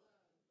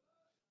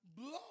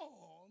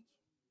 Blood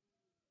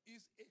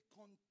is a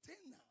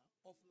container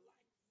of life.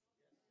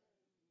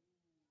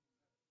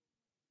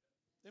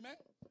 Amen?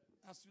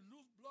 As you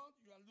lose blood,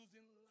 you are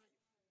losing life.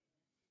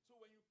 So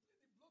when you put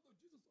the blood of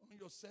Jesus on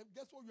yourself,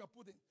 guess what you are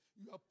putting?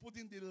 You are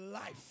putting the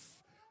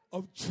life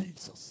of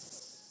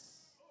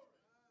Jesus.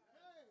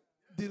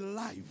 The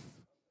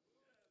life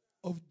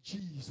of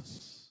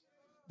Jesus.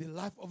 The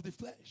life of the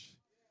flesh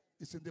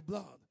is in the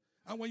blood.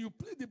 And when you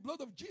plead the blood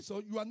of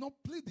Jesus, you are not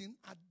pleading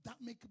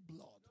Adamic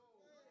blood.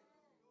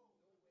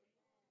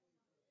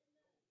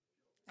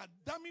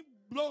 Adamic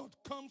blood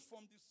comes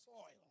from the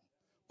soil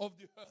of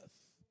the earth.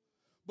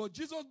 But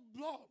Jesus'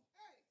 blood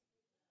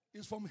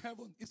is from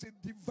heaven. It's a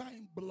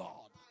divine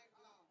blood.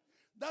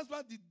 That's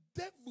why the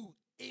devil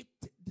ate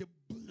the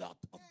blood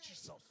of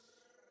Jesus.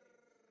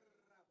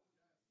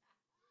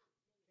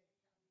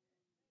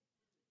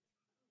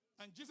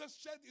 And Jesus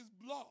shed his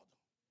blood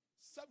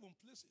 7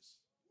 places.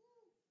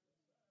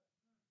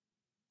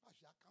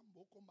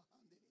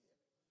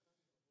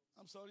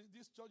 I'm sorry,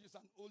 this church is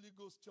an Holy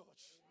Ghost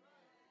church.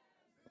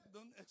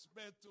 Don't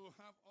expect to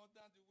have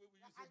order the way we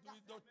used to do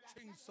it. Don't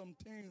change some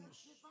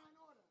things.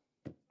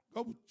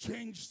 God will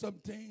change some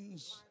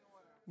things.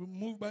 We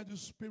move by the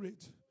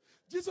Spirit.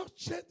 Jesus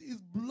shed his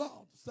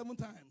blood 7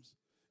 times.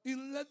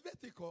 In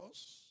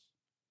Leviticus,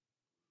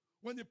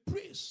 when the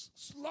priests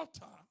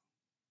slaughter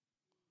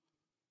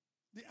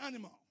the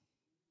animal,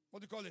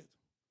 what do you call it?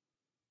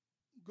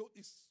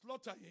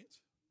 Slaughter it.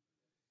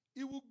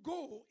 It will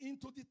go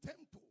into the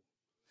temple.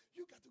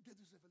 You got to get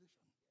this revelation.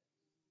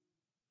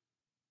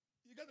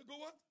 You got to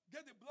go what?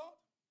 Get the blood.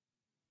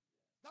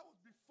 That was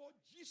before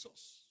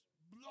Jesus'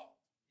 blood.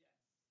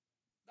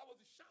 That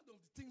was the shadow of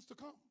the things to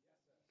come.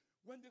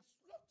 When they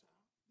slaughter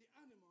the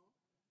animal,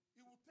 he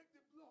will take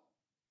the blood.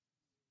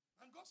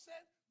 And God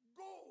said,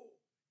 go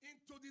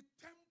into the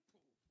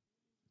temple.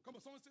 Come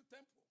on, someone say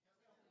temple.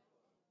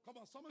 Come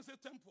on, someone say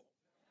temple.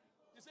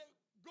 He said,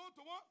 go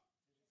to what?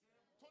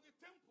 To the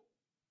temple.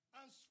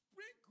 And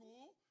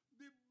sprinkle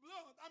the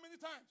blood. How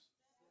many times?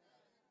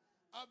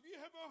 Have you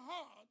ever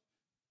heard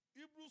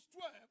Hebrews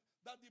 12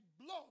 that the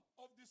blood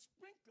of the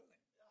sprinkling,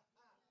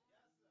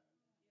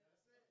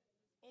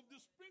 of the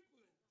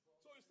sprinkling.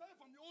 So it started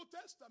from the Old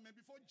Testament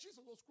before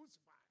Jesus was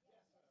crucified.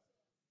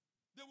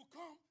 They will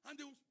come and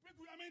they will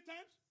sprinkle how many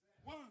times?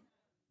 1,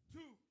 2,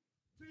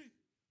 3,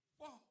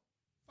 4,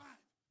 5,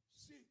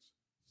 6,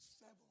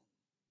 7.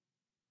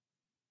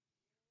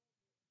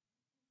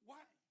 Why?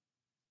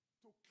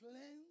 To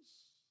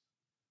cleanse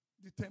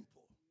the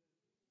temple.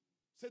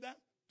 Say that.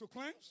 To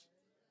cleanse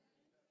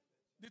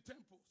the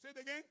temple. Say it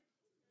again.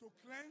 To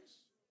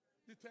cleanse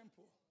the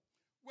temple.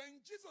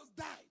 When Jesus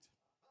died,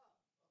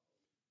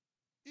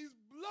 his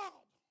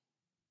blood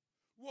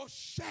was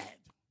shed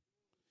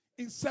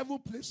in several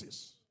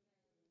places.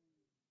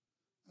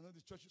 I know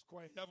the church is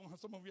quiet.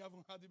 Some of you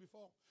haven't heard it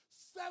before.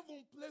 7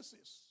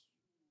 places.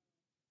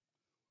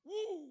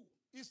 Who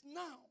is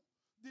now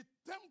the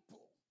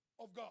temple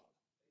of God?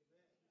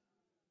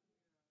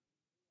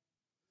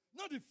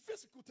 Not the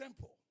physical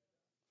temple.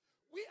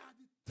 We are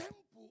the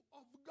temple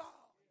of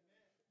God.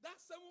 That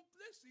 7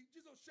 places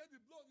Jesus shed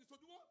his blood is to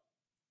do what?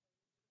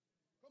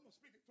 Come on,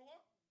 speak it. To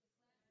what?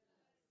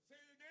 Say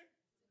it again.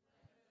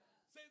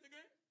 Say it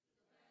again.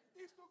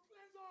 It's to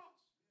cleanse us.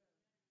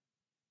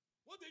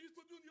 What they used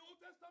to do in the Old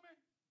Testament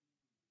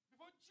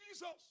before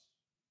Jesus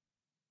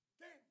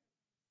came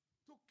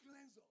to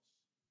cleanse us.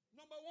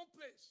 Number 1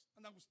 place,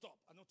 and I will stop.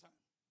 I know time.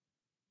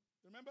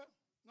 Remember?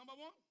 Number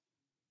 1,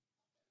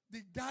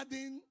 the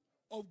Garden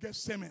of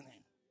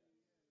Gethsemane.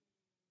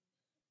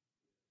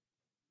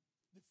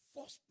 The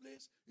first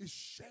place he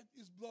shed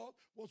his blood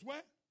was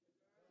where?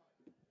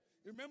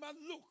 Remember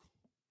Luke?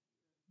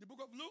 The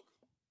book of Luke?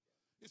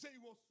 He said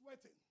he was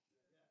sweating.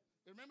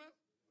 Remember?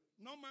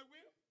 Not my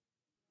will,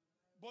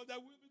 but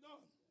that will be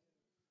done.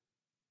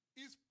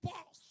 His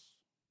pulse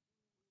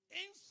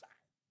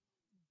inside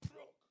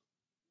broke.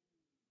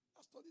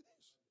 I studied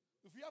this.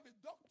 If you have a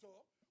doctor,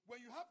 when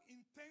you have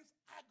intense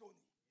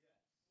agony,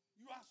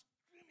 you are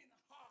screaming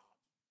hard.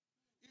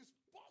 It's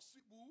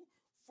possible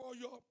for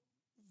your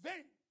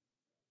vein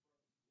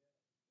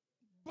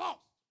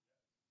burst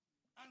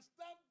and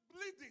start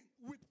bleeding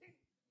within.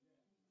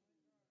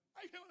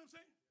 I hear what I'm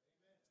saying?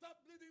 Start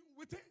bleeding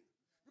within.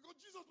 Because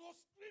Jesus was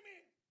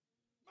screaming,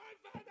 my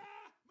Father,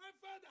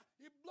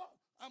 he blood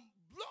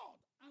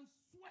and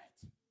sweat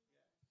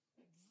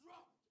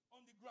dropped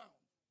on the ground.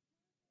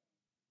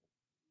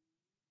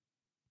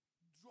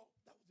 Dropped.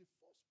 That was the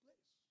first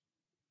place.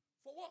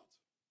 For what?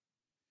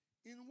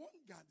 In one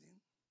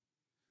garden,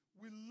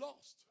 we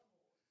lost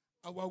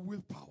our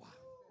willpower.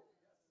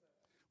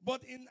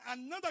 But in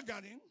another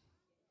garden,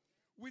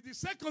 with the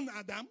second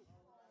Adam,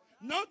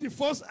 not the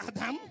first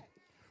Adam,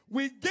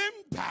 we gain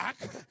back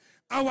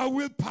our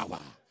willpower.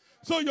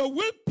 So your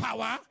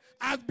willpower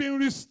has been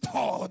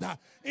restored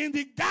in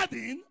the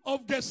garden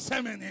of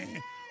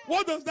Gethsemane.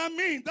 What does that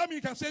mean? That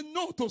means you can say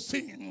no to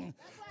sin.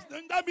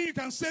 That means you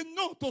can say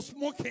no to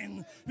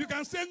smoking. You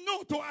can say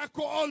no to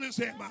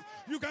alcoholism.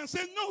 You can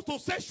say no to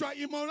sexual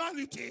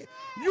immorality.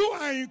 You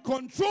are in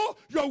control.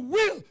 Your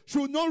will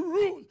should not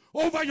rule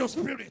over your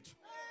spirit.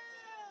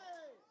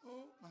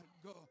 Oh my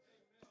God.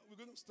 We're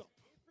going to stop.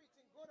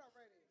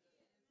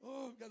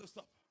 Oh, we got to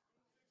stop.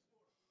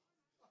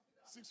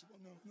 6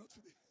 1, no, not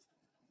today.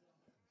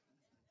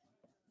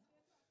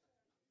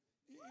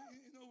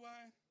 You know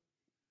why?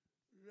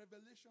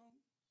 Revelation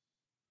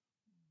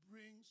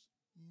brings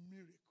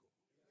miracle.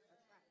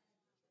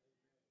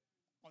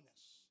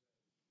 Honest.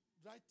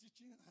 Dry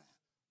teaching,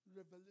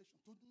 revelation.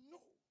 To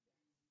know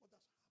what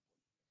has happened.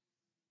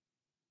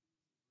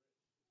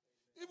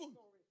 Even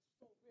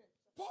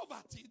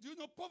poverty. Do you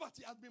know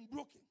poverty has been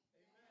broken?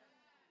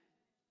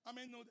 I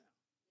may know that.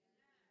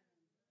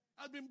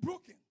 Has been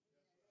broken.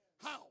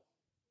 How?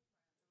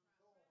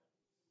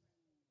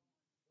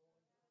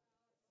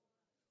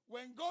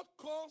 When God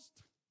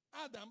caused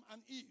Adam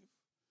and Eve,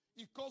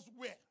 he caused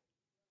where?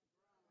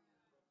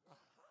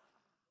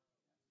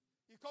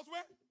 He caused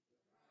where?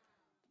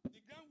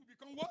 The ground will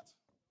become what?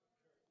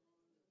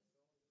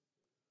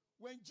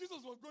 When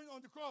Jesus was going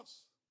on the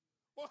cross,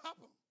 what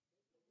happened?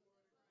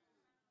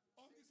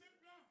 On the same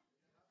ground.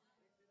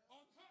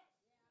 On top.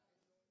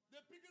 They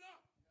pick it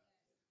up.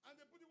 And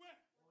they put it where?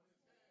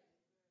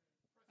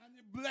 And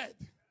it bled.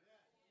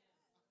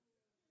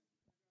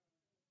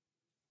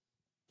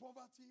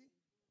 Poverty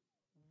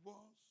was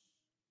broken.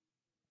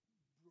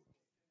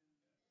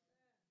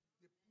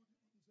 They put it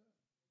on his head.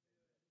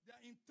 Their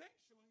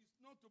intention is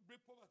not to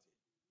break poverty.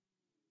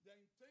 Their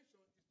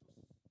intention is to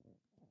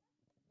punish him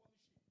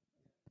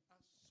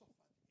and suffer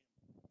him.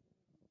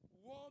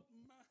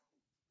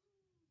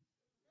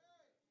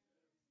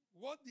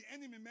 What the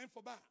enemy meant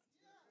for bad.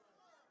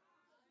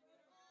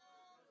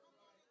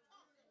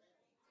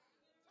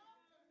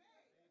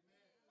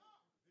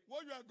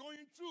 What you are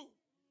going through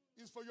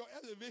is for your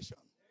elevation.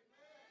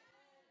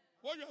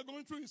 What you are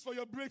going through is for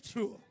your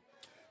breakthrough.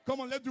 Come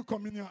on, let's do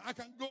communion. I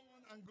can go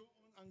on and go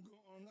on and go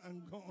on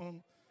and go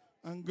on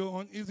and go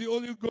on. Is the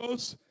Holy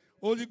Ghost?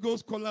 Holy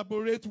Ghost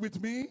collaborate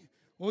with me.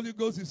 Holy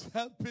Ghost is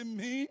helping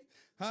me.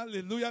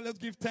 Hallelujah. Let's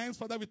give thanks.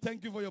 Father, we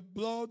thank you for your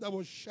blood that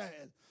was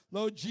shed.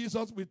 Lord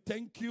Jesus, we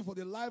thank you for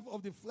the life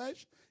of the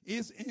flesh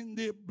is in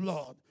the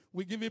blood.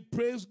 We give you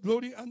praise,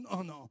 glory, and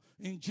honor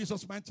in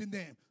Jesus' mighty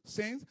name.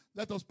 Saints,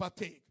 let us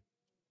partake.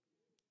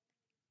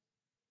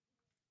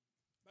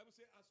 Bible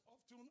says, as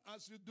often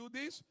as you do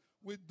this,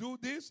 we do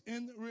this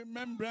in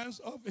remembrance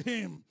of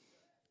him.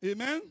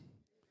 Amen.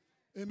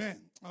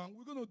 Amen.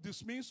 We're going to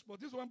dismiss, but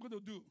this is what I'm going to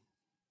do.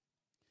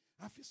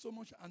 I feel so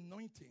much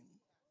anointing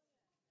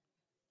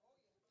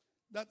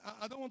that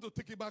I don't want to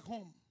take it back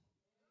home.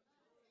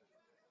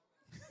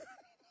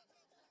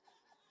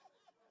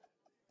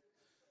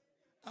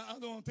 I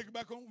don't want to take it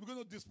back home. We're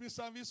going to dismiss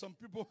service. Some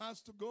people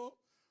has to go.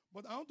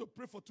 But I want to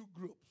pray for 2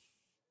 groups.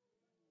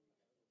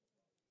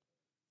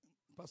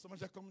 Pastor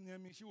Marcia coming near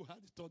me. She will have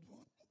the 3rd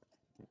one.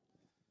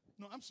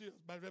 No, I'm serious.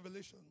 By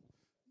revelation.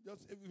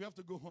 Just if you have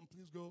to go home,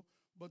 please go.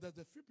 But there's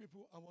a few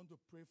people I want to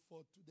pray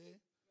for today.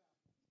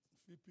 A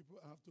few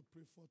people I have to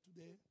pray for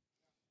today.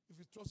 If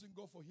you're trusting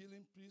God for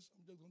healing, please,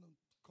 I'm just going to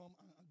come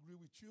and agree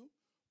with you.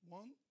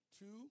 1,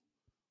 2.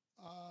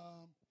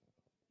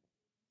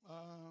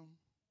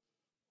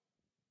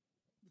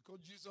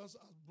 Because Jesus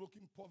has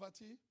broken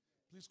poverty,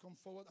 please come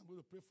forward. I'm going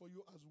to pray for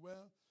you as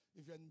well.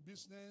 If you're in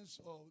business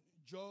or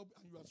job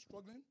and you are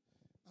struggling,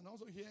 and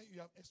also here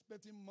you are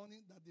expecting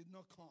money that did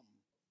not come.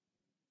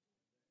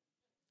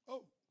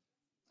 Oh,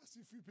 I see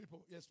a few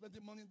people. You're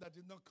expecting money that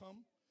did not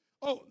come.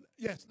 Oh,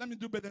 yes, let me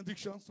do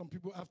benediction. Some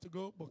people have to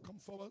go, but come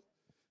forward.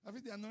 I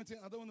think the anointing,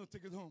 I don't want to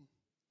take it home.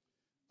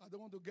 I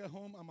don't want to get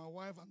home and my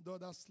wife and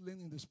daughter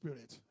slain in the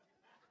spirit.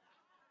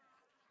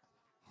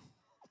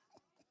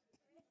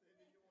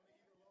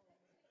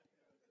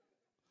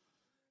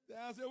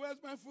 I say, where's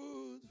my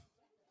food?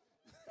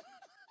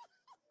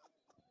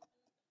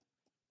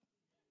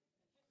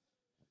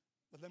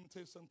 But let me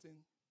tell you something.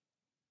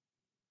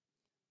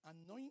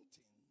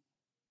 Anointing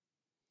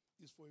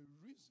is for a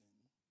reason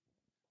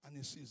and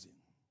a season.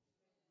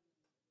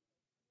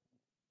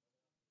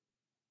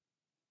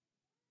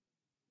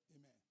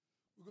 Amen.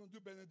 We're going to do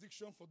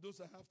benediction. For those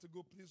that have to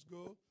go, please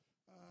go.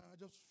 I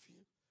just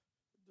feel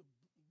to do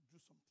some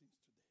things today.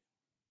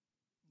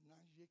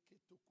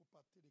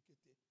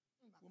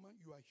 Woman,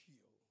 you are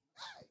healed.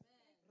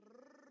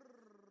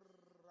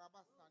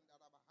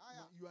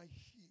 You are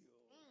healed.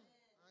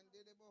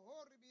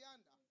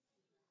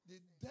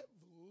 The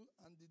devil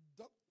and the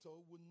doctor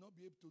will not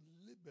be able to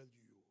label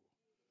you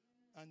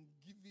and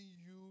giving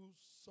you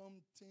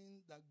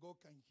something that God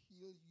can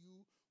heal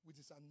you with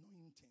his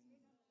anointing.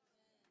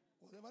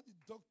 Whatever the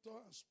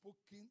doctor has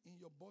spoken in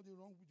your body,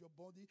 wrong with your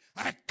body,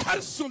 I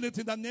cancel it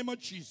in the name of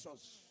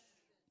Jesus.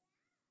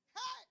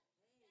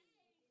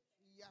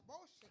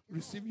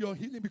 Receive your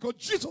healing because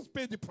Jesus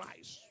paid the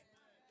price.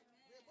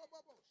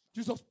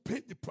 Jesus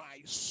paid the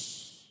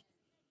price.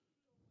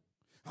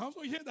 I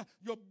also hear that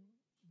your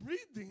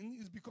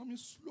breathing is becoming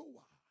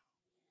slower.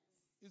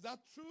 Is that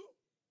true?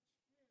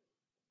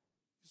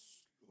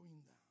 It's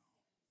slowing down.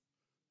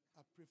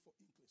 I pray for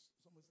increase.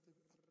 Somebody sit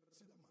down,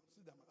 man.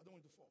 Sit down, man. I don't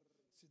want you to fall.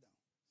 Sit down.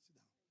 Sit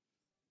down.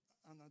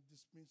 And I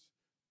dismiss.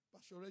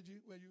 Pastor Reggie,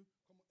 where you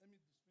come on, let me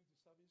dismiss the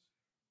service.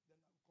 Then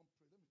I'll come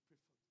pray. Let me pray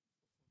for this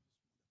mother.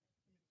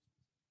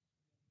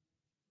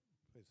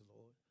 Praise the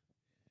Lord.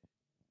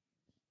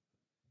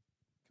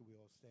 Can we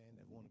all stand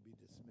that want to be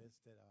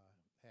dismissed that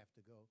have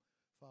to go?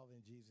 Father,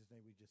 in Jesus'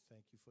 name, we just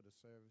thank you for the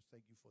service.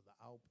 Thank you for the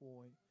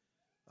outpouring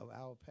of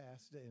our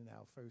pastor and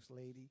our first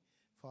lady.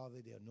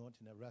 Father, the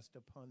anointing that rest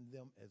upon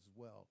them as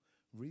well.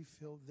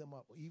 Refill them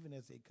up even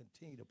as they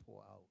continue to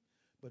pour out.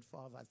 But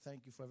Father, I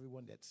thank you for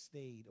everyone that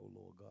stayed, oh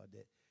Lord God,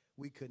 that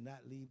we could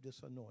not leave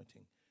this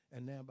anointing.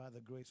 And now by the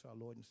grace of our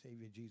Lord and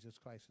Savior Jesus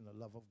Christ and the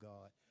love of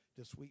God,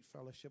 the sweet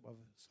fellowship of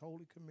his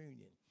Holy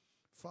Communion,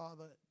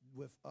 Father,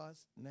 with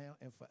us now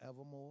and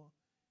forevermore.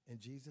 In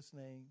Jesus'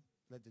 name,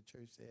 let the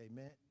church say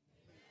amen.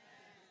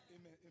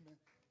 Amen. Amen.